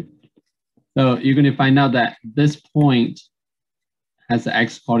you. So you're going to find out that this point has the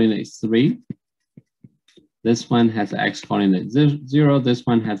x coordinate 3. This one has an x coordinate 0. This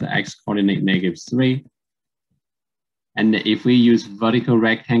one has an x coordinate -3. And if we use vertical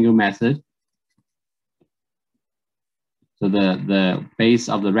rectangle method, so the base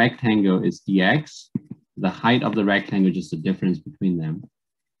of the rectangle is dx. The height of the rectangle is just the difference between them.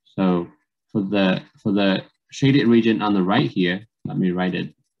 So for the shaded region on the right here, let me write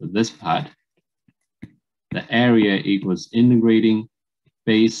it for this part. The area equals integrating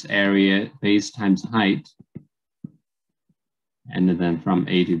base area, base times height, and then from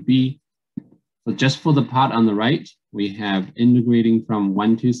A to B. So just for the part on the right, we have integrating from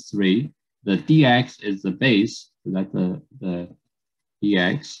 1 to 3. The dx is the base, so that's the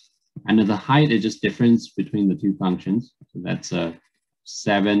dx. And the height is just difference between the two functions. So that's a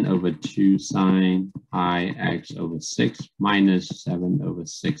 7/2 sine pi x over 6 minus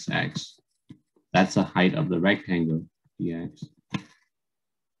 7/6x. That's the height of the rectangle, dx.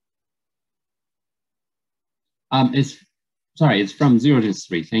 It's from 0 to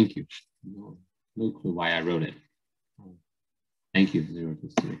 3. Thank you. No clue why I wrote it. Thank you, 0 to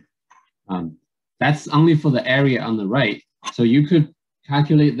 3. That's only for the area on the right. So you could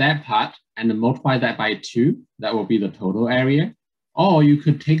calculate that part and then multiply that by 2. That will be the total area. Or you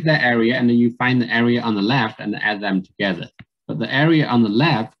could take that area and then you find the area on the left and add them together. But the area on the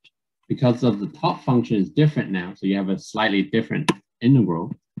left, because of the top function, is different now. So you have a slightly different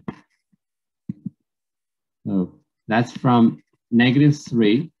integral. So that's from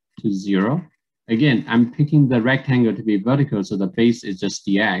 -3 to 0. Again, I'm picking the rectangle to be vertical, so the base is just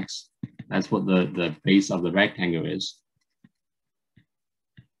dx. That's what the base of the rectangle is.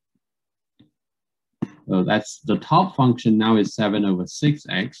 So that's the top function now is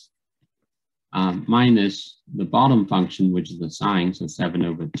 7/6x minus the bottom function, which is the sine, so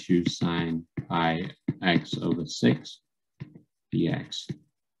 7/2 sine pi x over 6 dx.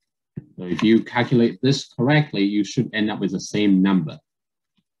 So if you calculate this correctly, you should end up with the same number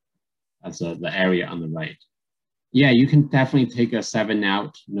as the area on the right. Yeah, you can definitely take a 7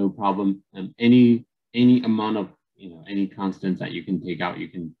 out, no problem. Any amount of, any constant that you can take out, you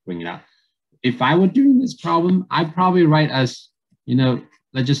can bring it out. If I were doing this problem, I'd probably write as,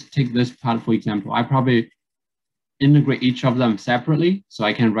 let's just take this part, for example. I probably integrate each of them separately. So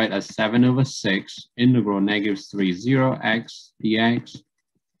I can write as 7/6 integral -3 0x dx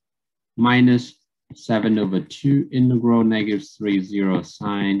minus 7/2 integral -3 0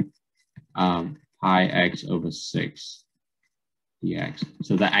 sine pi x over 6 dx,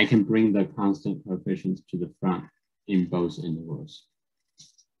 so that I can bring the constant coefficients to the front in both integrals.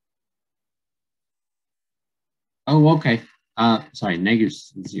 Oh, okay. Sorry,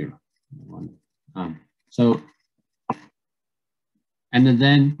 -0. And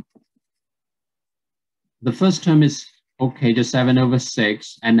then the first term is okay, just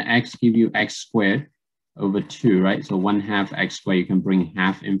 7/6, and x give you x squared over 2, right? So 1/2 x squared, you can bring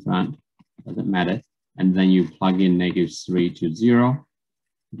half in front, doesn't matter. And then you plug in -3 to 0.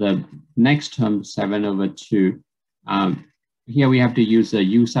 The next term, 7/2, here we have to use a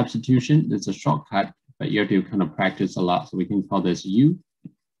u-substitution. It's a shortcut, but you have to kind of practice a lot. So we can call this u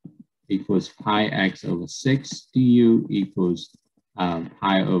equals pi x over 6 du equals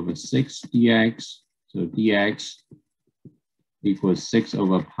pi over 6 dx. So dx equals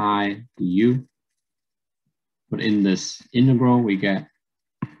 6/pi du. Put in this integral, we get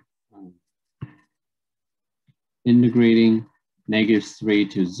integrating -3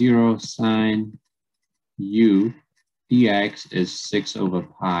 to 0 sine u dx is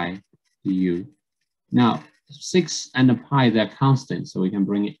 6/pi du. Now, 6 and the pi, they're constant, so we can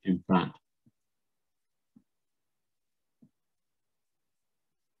bring it in front.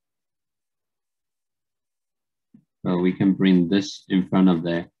 So we can bring this in front of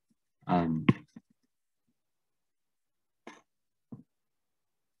there.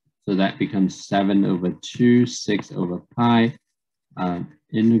 So that becomes 7/2, 6/pi,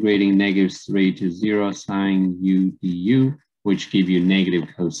 integrating -3 to 0 sine u du, which give you negative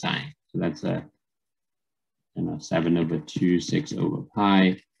cosine. So that's a 7/2,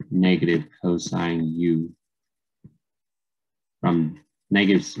 6/pi, negative cosine u from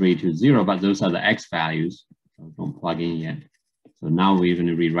 -3 to 0, but those are the x values, so don't plug in yet. So now we're going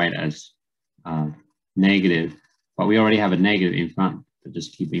to rewrite as negative, but we already have a negative in front, but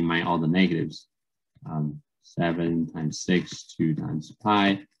just keep in mind all the negatives. 7 times 6, 2 times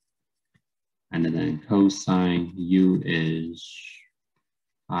pi, and then cosine u is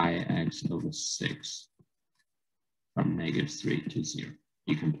pi x over 6 from -3 to 0.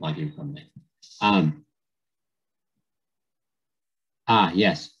 You can plug in from there.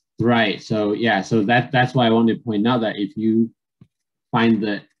 Yes, right. So yeah, so that's why I wanted to point out that if you find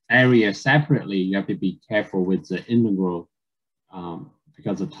the area separately, you have to be careful with the integral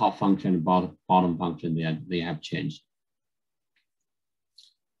because the top function and bottom function, they have changed.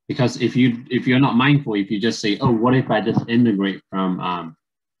 Because if you're not mindful, if you just say, oh, what if I just integrate from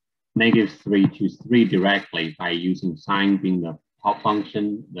 -3 to 3 directly by using sine being the top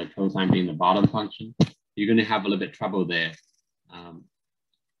function, the cosine being the bottom function, you're going to have a little bit trouble there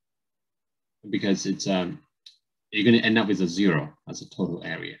because it's you're going to end up with a 0 as a total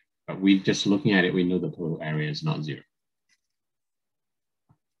area. But we just looking at it, we know the total area is not 0.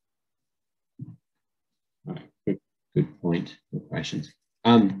 All right, good point, good questions.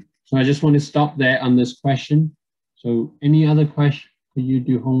 So I just want to stop there on this question. So any other question? Could you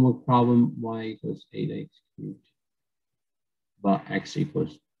do homework problem y equals 8x cubed, but x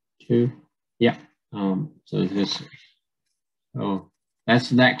equals 2? Yeah. So this. So that's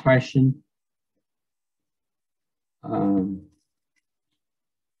that question. All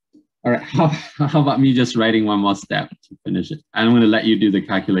right. How about me just writing one more step to finish it? I'm going to let you do the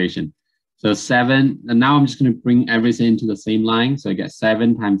calculation. So 7, and now I'm just going to bring everything into the same line. So I get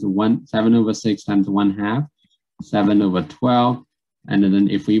 7 times 1, 7 over 6 times 1/2, 7 over 12. And then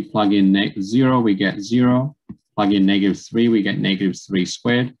if we plug in 0, we get 0. Plug in -3, we get -3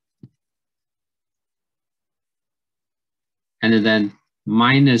 squared. And then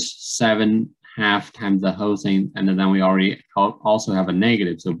minus 7/2 times the whole thing. And then we already also have a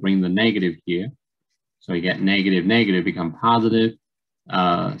negative. So bring the negative here. So we get negative become positive.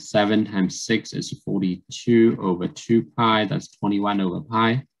 7 times 6 is 42 over 2 pi. That's 21 over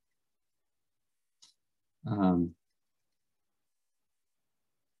pi.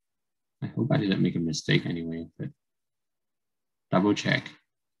 I hope I didn't make a mistake anyway, but double check.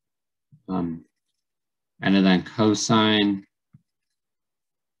 And then cosine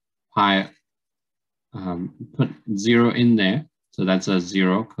pi, put 0 in there. So that's a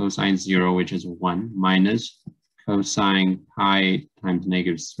 0, cosine 0, which is 1, minus cosine pi times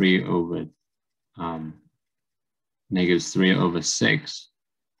 -3 over -3 over 6.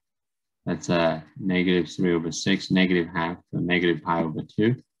 That's a -3 over 6, -1/2, so negative pi over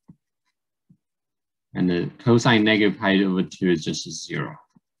 2. And the cosine negative pi over 2 is just a 0.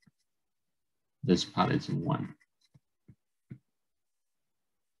 This part is 1.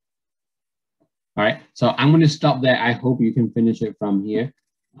 All right, so I'm going to stop there. I hope you can finish it from here.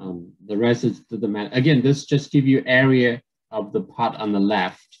 The rest is the matter. Again, this just gives you area of the part on the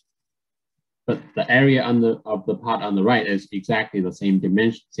left, but the area of the part on the right is exactly the same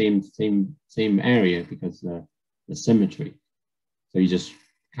dimension, same area because the symmetry. So you just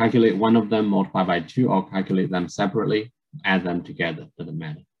calculate one of them, multiply by 2, or calculate them separately, add them together, doesn't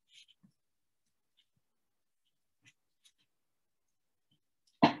matter.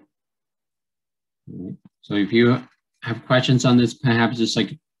 Right. So if you have questions on this, perhaps just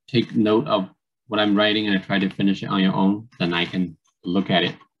like take note of what I'm writing and try to finish it on your own, then I can look at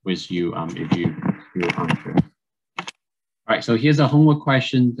it with you if you're unsure. All right, so here's a homework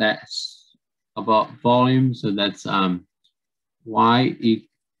question that's about volume. So that's y equals,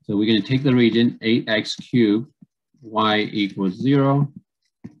 so we're going to take the region 8x cubed, y equals 0,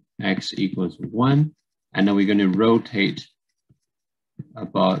 x equals 1, and then we're going to rotate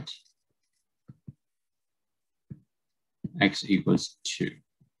about x equals 2.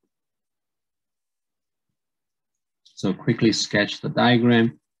 So quickly sketch the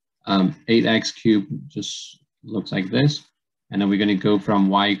diagram. 8x cubed just looks like this. And then we're going to go from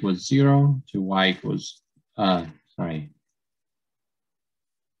y equals 0 to y equals, y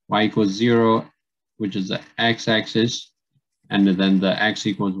equals 0, which is the x-axis. And then the x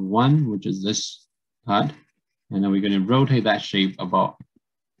equals 1, which is this part. And then we're going to rotate that shape about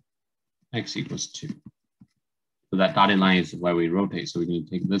x equals 2. So that dotted line is where we rotate. So we're going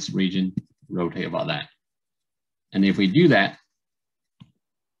to take this region, rotate about that. And if we do that,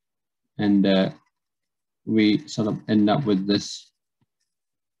 and we sort of end up with this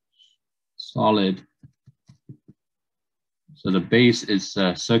solid. So the base is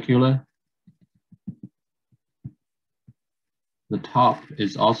circular. The top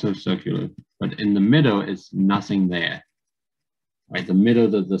is also circular, but in the middle is nothing there. Right, the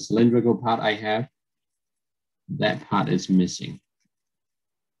middle of the cylindrical part I have, that part is missing.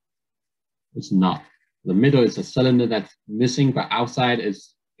 It's not. The middle is a cylinder that's missing, but outside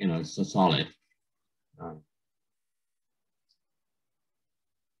is, it's a solid.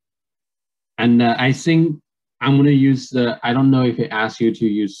 And I think I'm going to use I don't know if it asks you to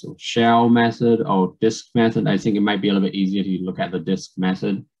use shell method or disk method. I think it might be a little bit easier to look at the disk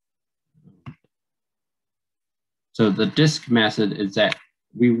method. So the disk method is that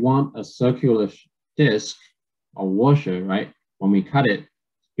we want a circular disk or washer, right? When we cut it,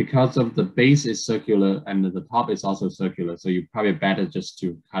 because of the base is circular and the top is also circular, so you probably better just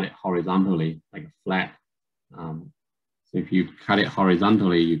to cut it horizontally, like a flat. So if you cut it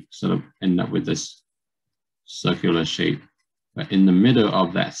horizontally, you sort of end up with this circular shape. But in the middle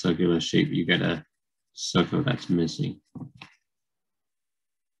of that circular shape, you get a circle that's missing.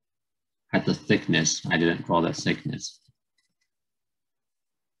 At the thickness, I didn't draw that thickness.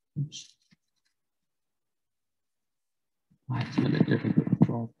 Oops. It's a little difficult to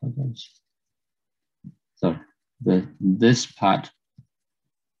draw sometimes. So this part.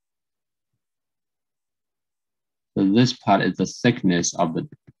 So this part is the thickness of the.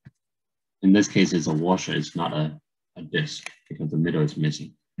 In this case, it's a washer. It's not a disc because the middle is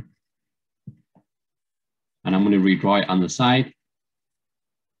missing. And I'm going to redraw it on the side.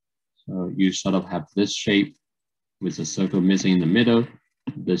 So you sort of have this shape with a circle missing in the middle.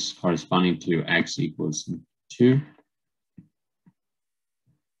 This corresponding to x equals 2.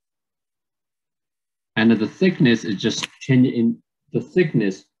 And the thickness is just changing in the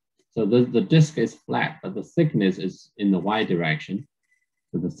thickness. So the disc is flat, but the thickness is in the y direction.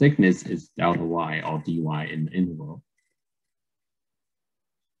 So the thickness is delta y or dy in the integral.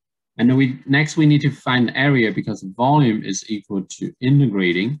 And then next we need to find the area because volume is equal to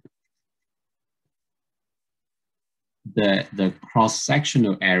integrating the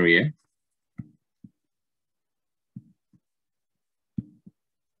cross-sectional area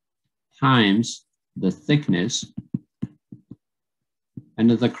times the thickness. And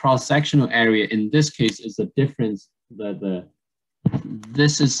the cross-sectional area in this case is the difference,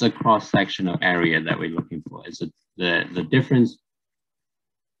 this is the cross-sectional area that we're looking for. Is the difference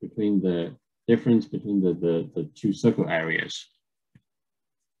between the two circle areas.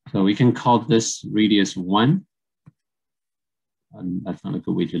 So we can call this radius 1. And that's not a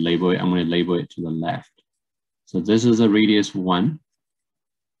good way to label it. I'm going to label it to the left. So this is a radius 1.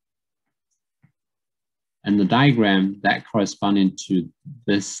 And the diagram that corresponding to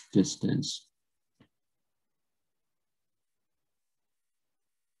this distance.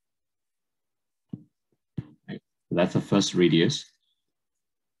 Right. So that's the first radius.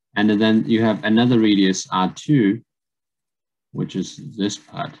 And then you have another radius R2, which is this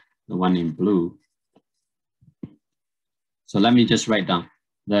part, the one in blue. So let me just write down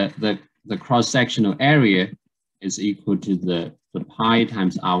the cross-sectional area is equal to the pi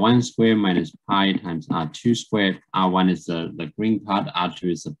times R1 squared minus pi times R2 squared. R1 is the green part,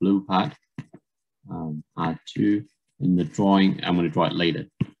 R2 is the blue part. R2 in the drawing, I'm going to draw it later.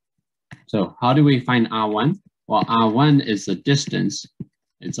 So how do we find R1? Well, R1 is the distance.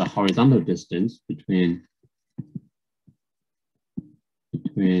 It's a horizontal distance between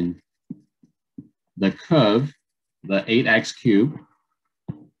the curve, the 8x cubed,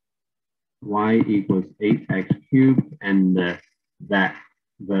 y equals 8x cubed, and the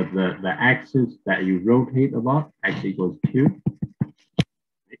axis that you rotate about, x equals 2.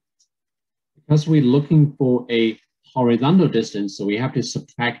 Because we're looking for a horizontal distance, so we have to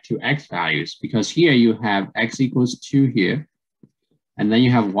subtract 2 x values, because here you have x equals 2 here, and then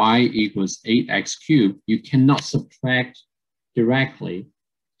you have y equals 8x cubed. You cannot subtract directly.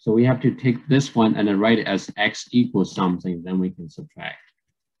 So we have to take this one and then write it as x equals something, then we can subtract.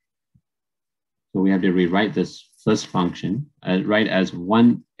 So we have to rewrite this first function, write as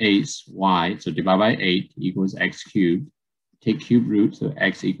 1/8 y, so divide by 8 equals x cubed. Take cube root, so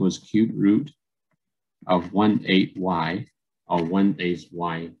x equals cube root of 1/8 y, or 1/8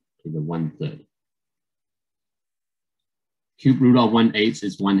 y to the 1/3. Cube root of 1/8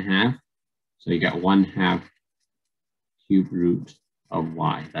 is 1/2, so you get 1/2 cube root of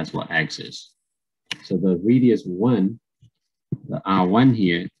y. That's what x is. So the radius 1, the R1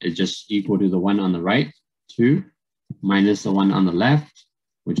 here is just equal to the one on the right, 2, minus the one on the left,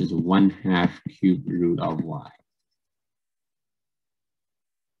 which is 1/2 cube root of y.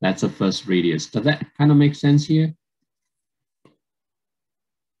 That's the first radius. Does that kind of make sense here?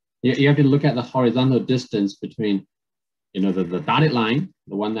 You have to look at the horizontal distance between, the dotted line,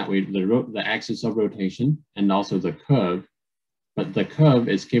 the one that the axis of rotation, and also the curve. But the curve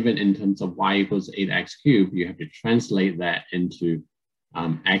is given in terms of y equals 8x cubed. You have to translate that into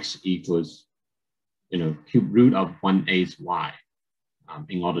x equals, cube root of 1/8 y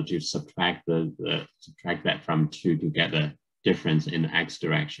in order to subtract subtract that from 2 to get the difference in the x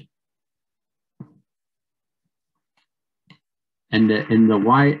direction. And in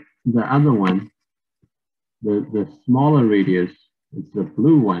the other one, the smaller radius is the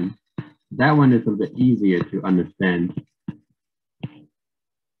blue one. That one is a bit easier to understand.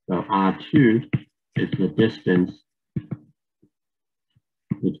 So R2 is the distance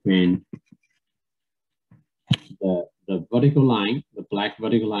between the the vertical line, the black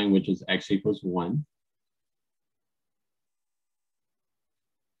vertical line, which is x equals 1.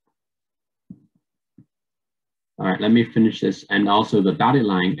 All right, let me finish this. And also the dotted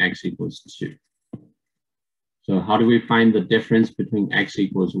line, x equals 2. So how do we find the difference between x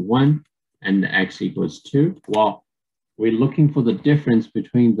equals 1 and the x equals 2? Well, we're looking for the difference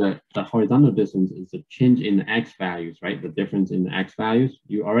between the horizontal distance is the change in the x values, right? The difference in the x values.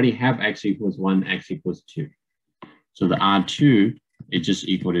 You already have x equals 1, x equals 2. So the R2 is just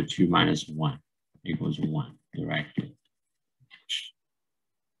equal to 2 minus 1 equals 1 directly.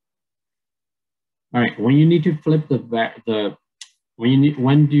 All right, when you need to flip when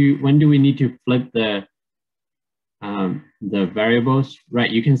do we need to flip the variables,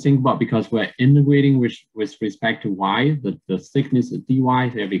 right? You can think about, because we're integrating with respect to y, the thickness of dy,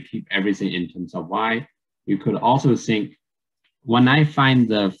 so you have to keep everything in terms of y. You could also think, when I find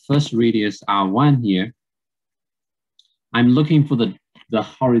the first radius R1 here, I'm looking for the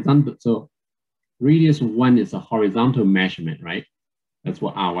horizontal. So radius 1 is a horizontal measurement, right? That's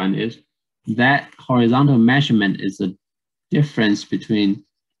what R1 is. That horizontal measurement is the difference between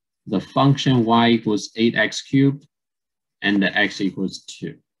the function y equals 8x cubed and the x equals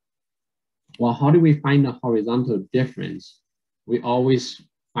 2. Well, how do we find the horizontal difference? We always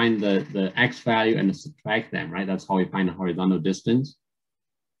find the x value and subtract them, right? That's how we find the horizontal distance.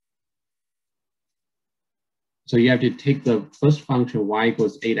 So you have to take the first function y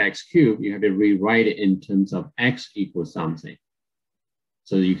equals 8x cubed, you have to rewrite it in terms of x equals something.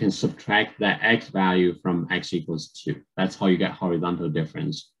 So you can subtract that x value from x equals 2. That's how you get horizontal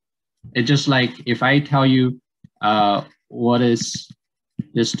difference. It's just like if I tell you what is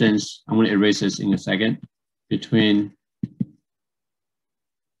distance, I'm going to erase this in a second, between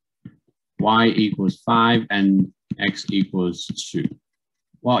y equals 5 and x equals 2.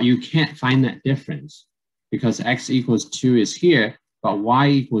 Well, you can't find that difference because x equals 2 is here, but y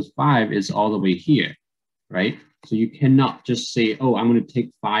equals 5 is all the way here, right? So you cannot just say, oh, I'm going to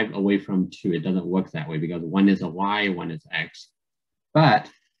take 5 away from 2. It doesn't work that way because one is a y, one is x. But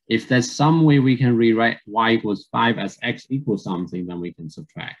if there's some way we can rewrite y equals 5 as x equals something, then we can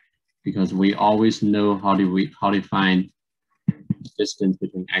subtract, because we always know how to find distance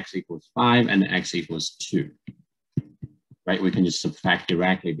between x equals 5 and x equals 2. Right? We can just subtract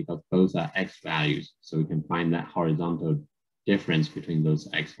directly because both are x values. So we can find that horizontal difference between those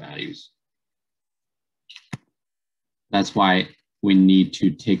x values. That's why we need to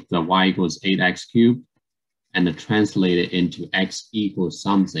take the y equals 8x cubed and translate it into x equals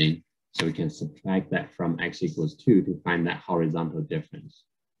something, so we can subtract that from x equals 2 to find that horizontal difference.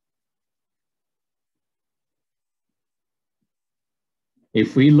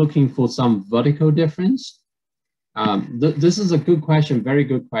 If we're looking for some vertical difference, this is a good question, very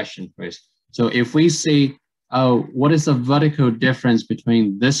good question, Chris. So if we say, oh, what is the vertical difference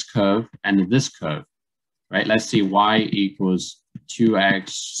between this curve and this curve, right? Let's see, y equals 2x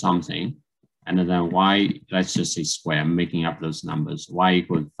something. And then y, let's just say square, I'm making up those numbers, y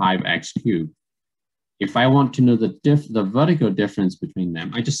equals 5x cubed. If I want to know the vertical difference between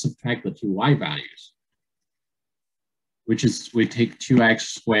them, I just subtract the two y values, which is, we take 2x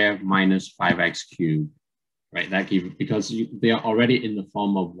squared minus 5x cubed, right? That gives, because they are already in the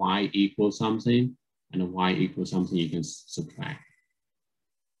form of y equals something, and a y equals something you can subtract.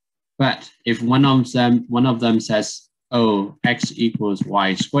 But if one of them says, oh, x equals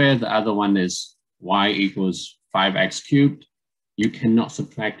y squared, the other one is y equals 5x cubed, you cannot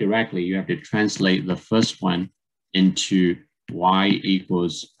subtract directly. You have to translate the first one into y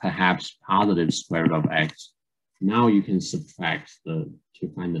equals perhaps positive square root of x. Now you can subtract to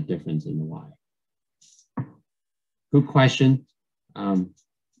find the difference in the y. Good question. I'm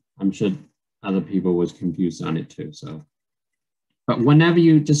sure other people was confused on it too. So. But whenever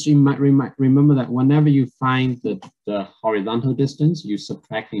you just remember that whenever you find the horizontal distance, you're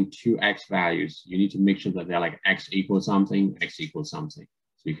subtracting two x values. You need to make sure that they're like x equals something, x equals something,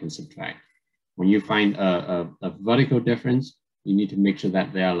 so you can subtract. When you find a vertical difference, you need to make sure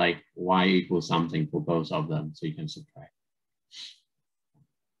that they're like y equals something for both of them, so you can subtract.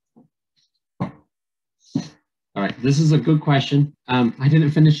 All right, this is a good question. I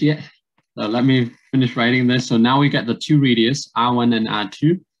didn't finish yet. So let me finish writing this. So now we get the two radius, R1 and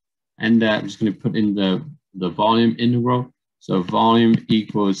R2. And I'm just going to put in the volume integral. So volume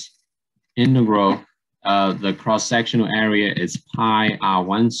equals integral. The cross-sectional area is pi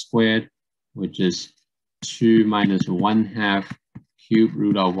R1 squared, which is 2 minus 1/2 cube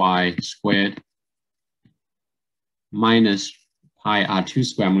root of y squared, minus pi R2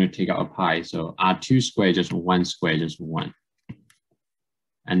 squared. I'm going to take out a pi. So R2 squared, just 1 squared, just 1.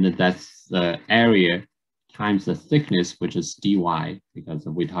 And that's the area times the thickness, which is dy, because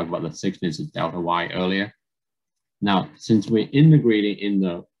we talked about the thickness is delta y earlier. Now, since we're integrating in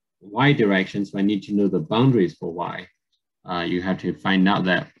the y direction, so I need to know the boundaries for y. You have to find out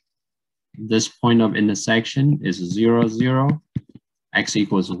that this point of intersection is 0, 0, x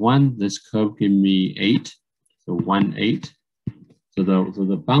equals 1. This curve gives me 8, so 1, 8. So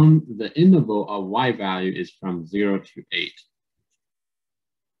the interval of y value is from 0 to 8.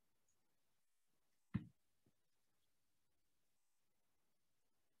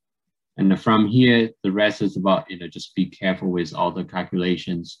 And from here, the rest is about, just be careful with all the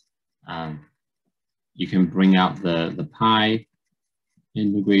calculations. You can bring out the pi,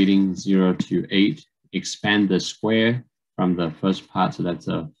 integrating 0 to 8, expand the square from the first part, so that's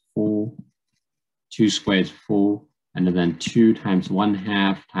a 4, 2 squared is 4, and then 2 times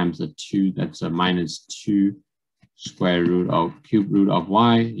 1/2 times the 2, that's a minus 2 square root of cube root of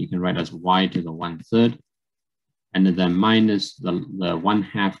y. You can write as y to the 1/3, and then minus the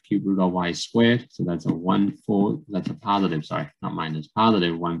 1/2 cube root of y squared, so that's a 1/4, that's a positive, sorry, not minus,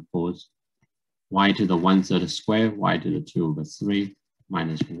 positive 1/4, y to the 1/3 square, y to the 2/3,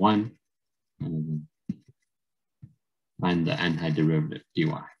 minus 1, and then find the antiderivative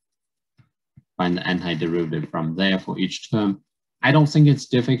dy. Find the antiderivative from there for each term. I don't think it's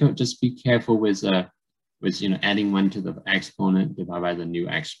difficult. Just be careful with adding 1 to the exponent divided by the new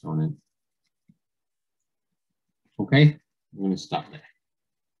exponent. Okay, I'm going to stop there.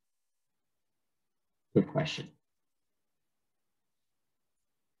 Good question.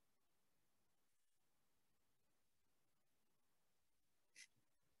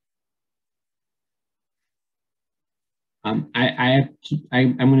 I'm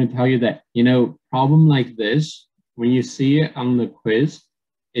going to tell you that, problem like this, when you see it on the quiz,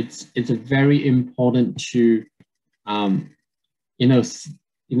 it's very important to,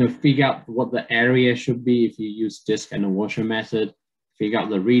 figure out what the area should be if you use disk and a washer method, figure out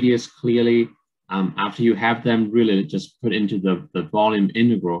the radius clearly. After you have them, really just put into the volume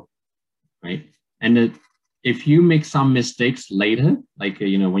integral, right? And if you make some mistakes later, like,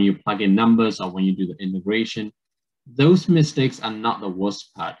 when you plug in numbers or when you do the integration, those mistakes are not the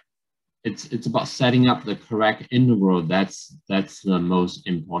worst part. It's about setting up the correct integral. That's the most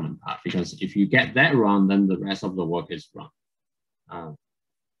important part, because if you get that wrong, then the rest of the work is wrong.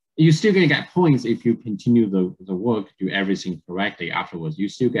 You're still going to get points if you continue the work, do everything correctly afterwards. You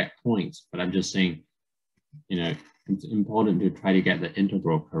still get points, but I'm just saying, it's important to try to get the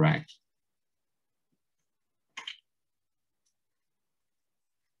integral correct.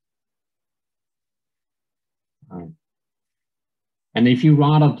 And if you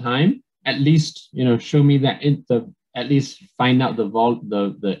run out of time, at least show me that at least find out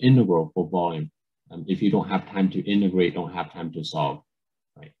the integral for volume. If you don't have time to integrate, don't have time to solve,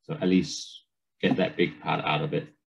 right? So at least get that big part out of it.